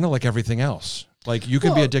 but it's kind of like everything else. Like you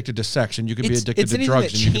can be addicted to sex, and you can be addicted to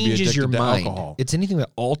drugs, and you can be addicted to alcohol. It's anything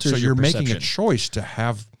that alters your perception. So you're making a choice to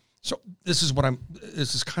have So this is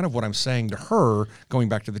kind of what I'm saying to her, going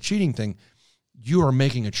back to the cheating thing. You are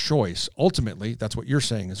making a choice. Ultimately, that's what you're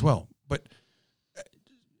saying as well. But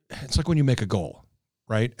it's like when you make a goal,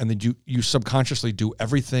 right? And then you subconsciously do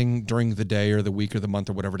everything during the day or the week or the month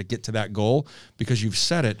or whatever to get to that goal because you've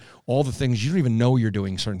set it, all the things, you don't even know you're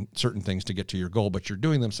doing certain things to get to your goal, but you're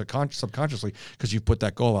doing them subconsciously because you've put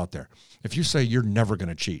that goal out there. If you say you're never going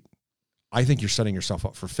to cheat, I think you're setting yourself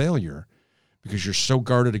up for failure because you're so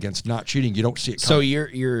guarded against not cheating, you don't see it coming.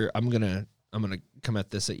 So I'm gonna come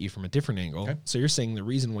at this at you from a different angle. Okay. So you're saying the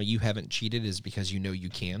reason why you haven't cheated is because you know you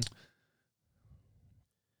can?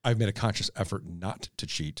 I've made a conscious effort not to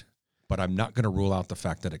cheat, but I'm not going to rule out the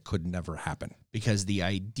fact that it could never happen. Because the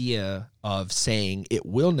idea of saying it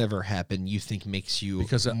will never happen, you think makes you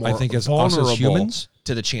more I think as vulnerable us as humans,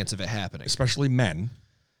 to the chance of it happening. especially men,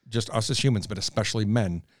 just us as humans, but especially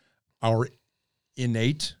men, our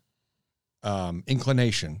innate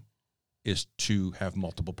inclination is to have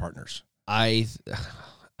multiple partners. I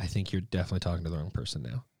think you're definitely talking to the wrong person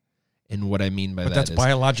now. And what I mean by but that that's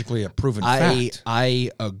biologically a proven fact.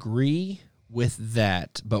 I agree with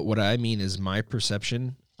that, but what I mean is my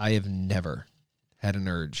perception, I have never had an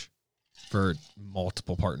urge for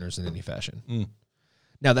multiple partners in any fashion.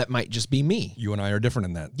 Now, that might just be me. You and I are different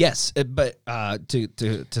in that. Yes, but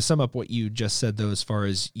to sum up what you just said, though, as far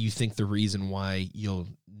as you think the reason why you're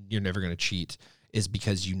never going to cheat is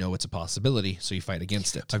because you know it's a possibility, so you fight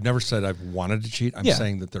against it. I've never said I've wanted to cheat. I'm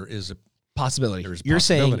saying that there is a possibility. There's You're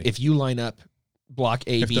possibility. saying if you line up block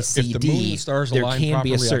A, B, C, if the D, moon and stars there align can be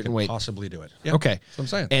a properly, certain I can way. possibly do it. Yeah, Okay. That's what I'm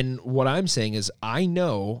saying. And what I'm saying is I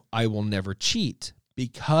know I will never cheat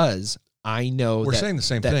because I know we're saying the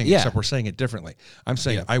same thing, yeah. except we're saying it differently. I'm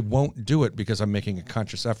saying I won't do it because I'm making a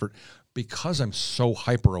conscious effort because I'm so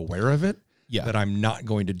hyper aware of it that I'm not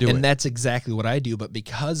going to do it. And that's exactly what I do. But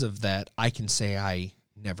because of that, I can say I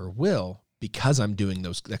never will because I'm doing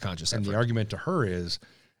that conscious effort. And the argument to her is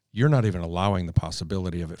you're not even allowing the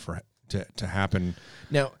possibility of it to happen.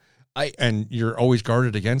 Now, and you're always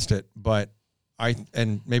guarded against it. But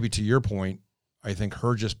and maybe to your point, I think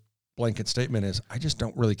her just blanket statement is, I just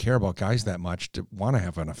don't really care about guys that much to want to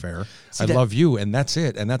have an affair. I love you, and that's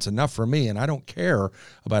it, and that's enough for me, and I don't care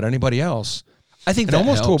about anybody else. I think and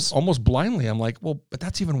that almost blindly, I'm like, well, but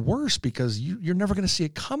that's even worse because you're never going to see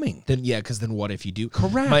it coming. Because then what if you do?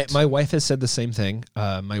 Correct. My wife has said the same thing.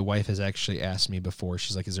 My wife has actually asked me before.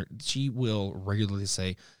 She's like, she will regularly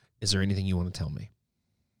say, is there anything you want to tell me?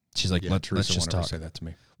 She's like, let's just talk. Say that to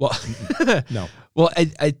me. Well, no. Well,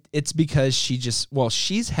 it's because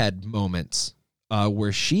she's had moments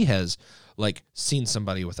where she has like seen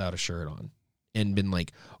somebody without a shirt on and been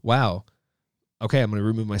like, wow, okay, I'm going to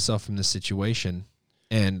remove myself from this situation.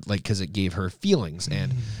 And like, cause it gave her feelings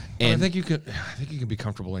and I think you can be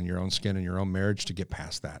comfortable in your own skin and your own marriage to get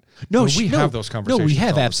past that. No, we have those conversations. No, we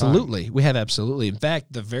have absolutely. We have absolutely. In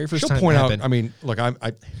fact, the very first time point out, I mean, look, I'm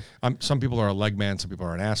some people are a leg man, some people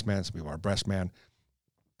are an ass man, some people are a breast man.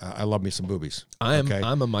 I love me some boobies. I'm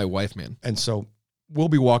a my wife man. And so we'll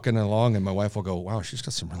be walking along and my wife will go, wow, she's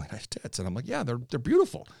got some really nice tits. And I'm like, yeah, they're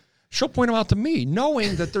beautiful. She'll point them out to me,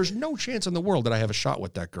 knowing that there's no chance in the world that I have a shot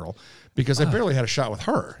with that girl because I barely had a shot with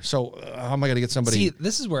her. So how am I going to get somebody? See,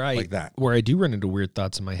 this is where I do run into weird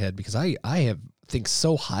thoughts in my head because I think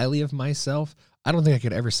so highly of myself. I don't think I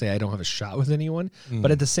could ever say I don't have a shot with anyone. But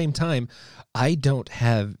at the same time, I don't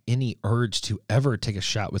have any urge to ever take a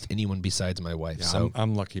shot with anyone besides my wife. Yeah, so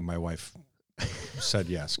I'm lucky my wife said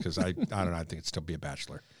yes because I don't know. I think it'd still be a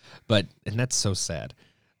bachelor. And that's so sad.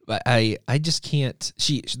 But I just can't.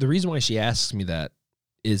 The reason why she asks me that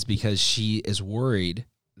is because she is worried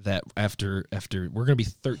that after we're going to be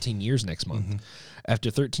 13 years next month. Mm-hmm. After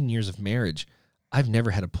 13 years of marriage, I've never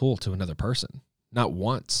had a pull to another person, not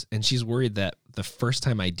once. And she's worried that the first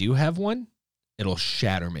time I do have one, it'll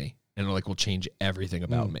shatter me and will change everything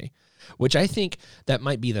about me, which I think that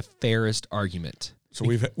might be the fairest argument. So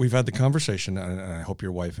we've had the conversation, and I hope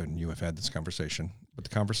your wife and you have had this conversation. But the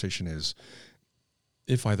conversation is,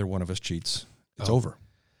 if either one of us cheats, it's over.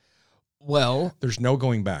 Well, there's no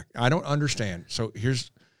going back. I don't understand. So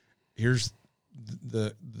here's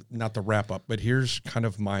the not the wrap up, but here's kind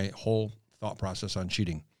of my whole thought process on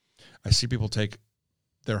cheating. I see people take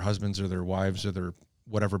their husbands or their wives or their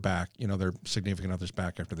whatever back, their significant others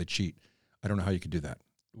back after they cheat. I don't know how you could do that.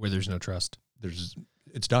 Where there's no trust.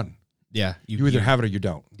 It's done. Yeah. You either have it or you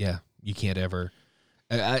don't. Yeah. You can't ever.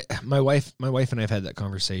 My wife and I have had that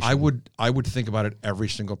conversation. I would think about it every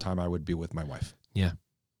single time I would be with my wife. Yeah.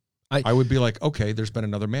 I would be like, okay, there's been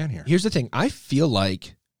another man here. Here's the thing. I feel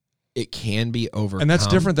like it can be overcome. And that's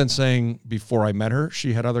different than saying before I met her,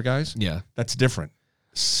 she had other guys. Yeah. That's different.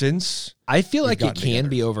 since I feel like it can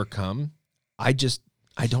be overcome. I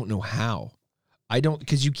don't know how.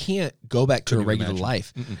 Because you can't go back to a regular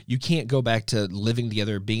life. You can't go back to living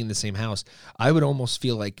together, being in the same house. I would almost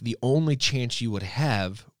feel like the only chance you would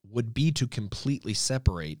have would be to completely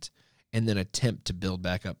separate and then attempt to build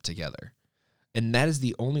back up together. And that is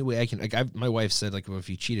the only way I can, like, my wife said, like, well, if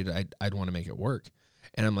you cheated, I'd want to make it work.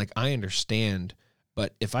 And I'm like, I understand,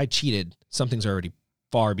 but if I cheated, something's already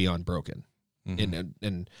far beyond broken. And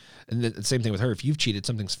the same thing with her. If you've cheated,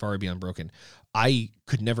 something's far beyond broken. I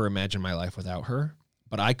could never imagine my life without her,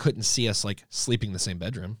 but I couldn't see us like sleeping in the same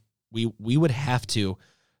bedroom. We would have to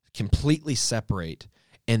completely separate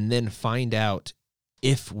and then find out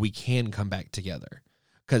if we can come back together,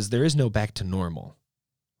 because there is no back to normal.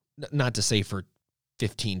 Not to say for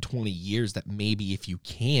 15, 20 years that maybe if you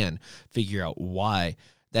can figure out why,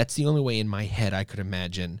 that's the only way in my head I could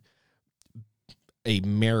imagine a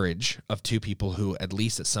marriage of two people who at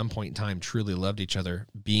least at some point in time truly loved each other,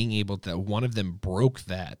 being able to, one of them broke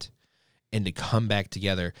that and to come back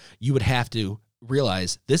together. You would have to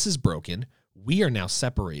realize this is broken. We are now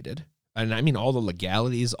separated. And I mean, all the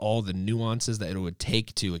legalities, all the nuances that it would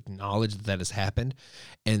take to acknowledge that has happened.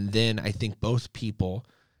 And then I think both people,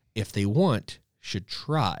 if they want, should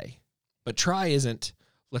try. But try isn't,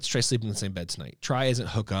 let's try sleeping in the same bed tonight. Try isn't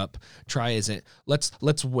hook up. Try isn't,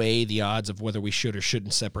 let's weigh the odds of whether we should or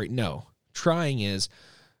shouldn't separate. No. Trying is,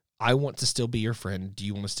 I want to still be your friend. Do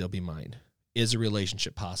you want to still be mine? Is a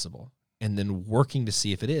relationship possible? And then working to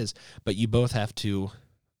see if it is. But you both have to,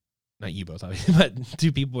 not you both, obviously, but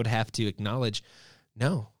two people would have to acknowledge,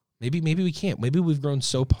 no, maybe we can't. Maybe we've grown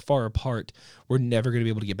so far apart, we're never going to be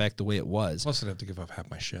able to get back the way it was. Plus, I'd have to give up half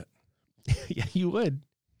my shit. Yeah, you would.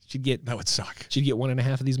 That would suck. She'd get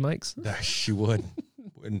 1.5 of these mics. She would.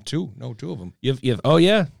 And two of them. You have. Oh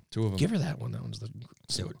yeah, 2 of them. Give her that one. That one's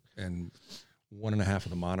and 1.5 of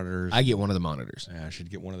the monitors. I get one of the monitors. Yeah,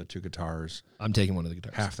 she'd get one of the 2 guitars. I'm taking one of the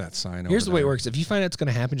guitars. Half that sign. Here's the way it works. If you find out it's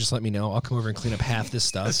going to happen, just let me know. I'll come over and clean up half this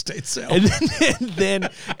stuff. Estate sale.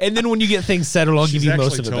 And then when you get things settled, I'll give you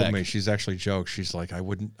most of it back. She's actually joked. She's like, I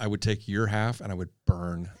would take your half and I would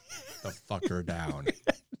burn the fucker down.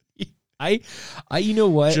 You know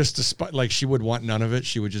what? Just to spite, like she would want none of it.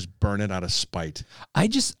 She would just burn it out of spite. I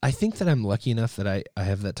think that I'm lucky enough that I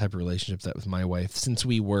have that type of relationship that with my wife, since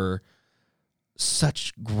we were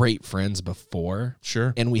such great friends before.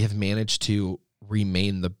 Sure. And we have managed to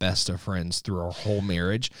remain the best of friends through our whole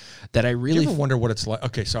marriage, that I really... Do you ever wonder what it's like?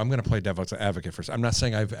 Okay, so I'm going to play devil's advocate first. I'm not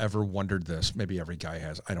saying I've ever wondered this. Maybe every guy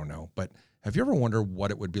has. I don't know. But have you ever wondered what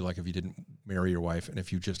it would be like if you didn't marry your wife and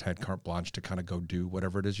if you just had carte blanche to kind of go do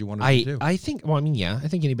whatever it is you wanted to do? I think, well, I mean, yeah, I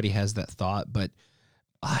think anybody has that thought, but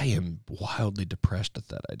I am wildly depressed at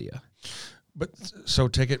that idea. But so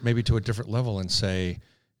take it maybe to a different level and say,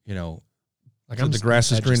 you know, like the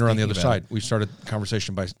grass is greener on the other side. We started the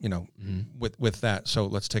conversation by, you know, with that. So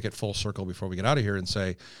let's take it full circle before we get out of here and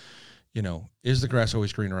say, you know, is the grass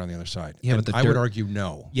always greener on the other side? Yeah, and but I would argue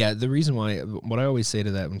no. Yeah, the reason why, what I always say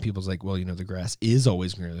to that when people's like, well, you know, the grass is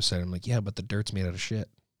always greener on the other side. I'm like, yeah, but the dirt's made out of shit.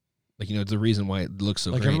 Like, you know, it's the reason why it looks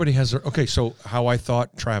so like green. Everybody has their, okay, so how I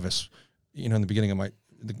thought Travis, you know, in the beginning of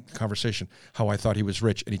the conversation, how I thought he was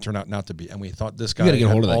rich and he turned out not to be. And we thought this guy had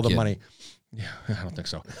all the money. Yeah, I don't think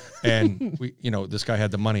so. And we, you know, this guy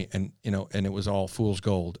had the money and, you know, and it was all fool's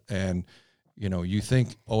gold. And, you know, you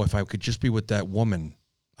think, oh, if I could just be with that woman,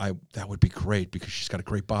 that would be great because she's got a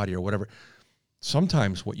great body or whatever.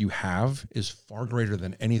 Sometimes what you have is far greater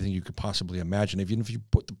than anything you could possibly imagine. Even if you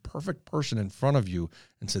put the perfect person in front of you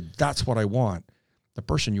and said, that's what I want, the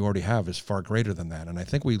person you already have is far greater than that. And I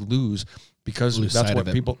think we lose because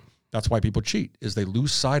that's why people cheat, is they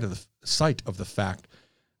lose sight of the fact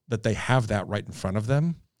that they have that right in front of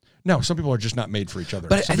them. No, some people are just not made for each other.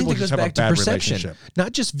 But some I think people it goes just have back a bad to perception. relationship.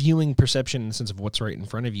 Not just viewing perception in the sense of what's right in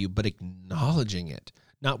front of you, but acknowledging it.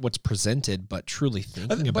 Not what's presented, but truly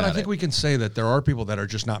thinking about it. But I think we can say that there are people that are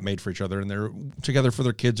just not made for each other and they're together for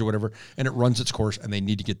their kids or whatever, and it runs its course and they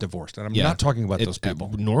need to get divorced. And I'm not talking about those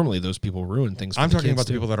people. Normally, those people ruin things for I'm the talking kids about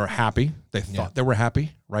the too. people that are happy. They thought they were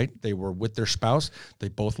happy, right? They were with their spouse. They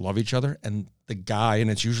both love each other. And the guy,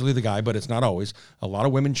 and it's usually the guy, but it's not always. A lot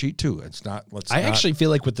of women cheat too. It's not. I actually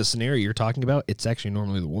feel like with the scenario you're talking about, it's actually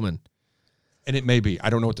normally the woman. And it may be.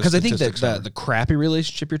 I don't know what the statistics are. Because I think that the crappy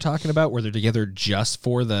relationship you're talking about, where they're together just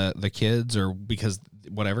for the kids or because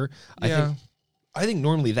whatever, yeah. I think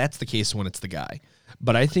normally that's the case when it's the guy.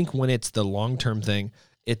 But I think when it's the long-term thing,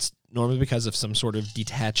 it's normally because of some sort of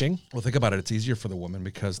detaching. Well, think about it. It's easier for the woman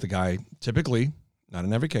because the guy typically, not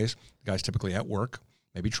in every case, the guy's typically at work.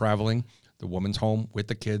 maybe traveling. The woman's home with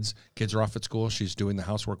the kids. Kids are off at school. She's doing the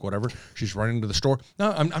housework, whatever. She's running to the store.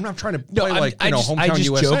 No, I'm not trying to play hometown I just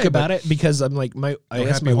USA. joke about it because I'm like I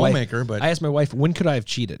asked my wife, when could I have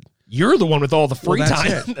cheated? You're the one with all the free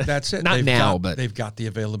time. That's it. Not but they've got the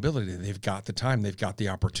availability. They've got the time. They've got the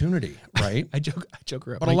opportunity, right? I joke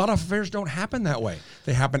her up. But a lot of affairs don't happen that way.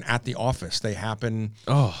 They happen at the office. They happen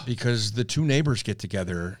because the two neighbors get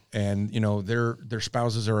together and, their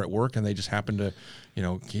spouses are at work and they just happen to,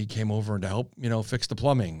 he came over to help, fix the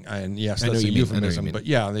plumbing. And yes, that's a euphemism. But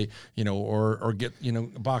yeah, they, or get, a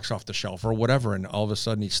box off the shelf or whatever. And all of a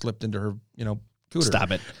sudden he slipped into her, cooter.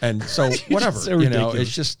 Stop it. And so whatever, so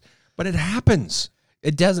it's just... But it happens.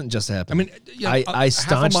 It doesn't just happen. I mean, I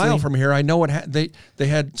staunchly, half a mile from here, I know they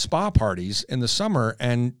had spa parties in the summer,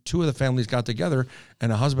 and two of the families got together,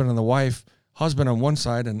 and a husband and the wife, husband on one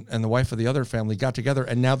side and the wife of the other family got together,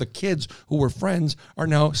 and now the kids who were friends are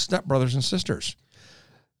now stepbrothers and sisters.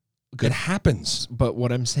 It happens. But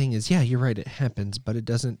what I'm saying is, yeah, you're right, it happens, but it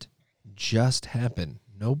doesn't just happen.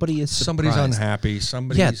 Nobody is surprised. Somebody's unhappy.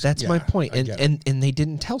 That's my point. And they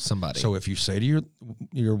didn't tell somebody. So if you say to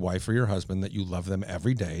your wife or your husband that you love them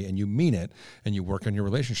every day and you mean it and you work on your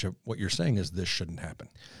relationship, what you're saying is this shouldn't happen.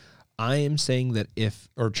 I am saying that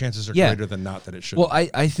or chances are greater than not that it shouldn't. Well,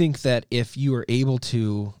 I think that if you are able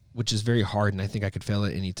to, which is very hard, and I think I could fail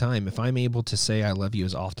at any time, if I'm able to say I love you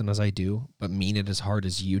as often as I do, but mean it as hard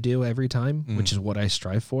as you do every time, which is what I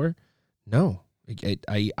strive for, no.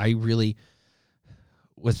 I really...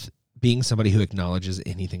 With being somebody who acknowledges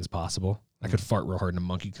anything's possible, I could fart real hard and a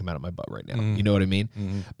monkey come out of my butt right now. You know what I mean?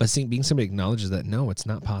 But being somebody who acknowledges that, no, it's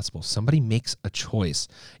not possible. Somebody makes a choice.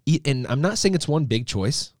 And I'm not saying it's one big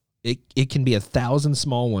choice. It can be 1,000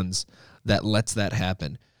 small ones that lets that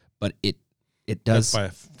happen. But it does. By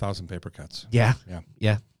 1,000 paper cuts. Yeah.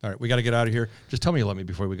 All right, we got to get out of here. Just tell me you love me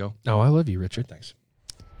before we go. Oh, I love you, Richard. Thanks.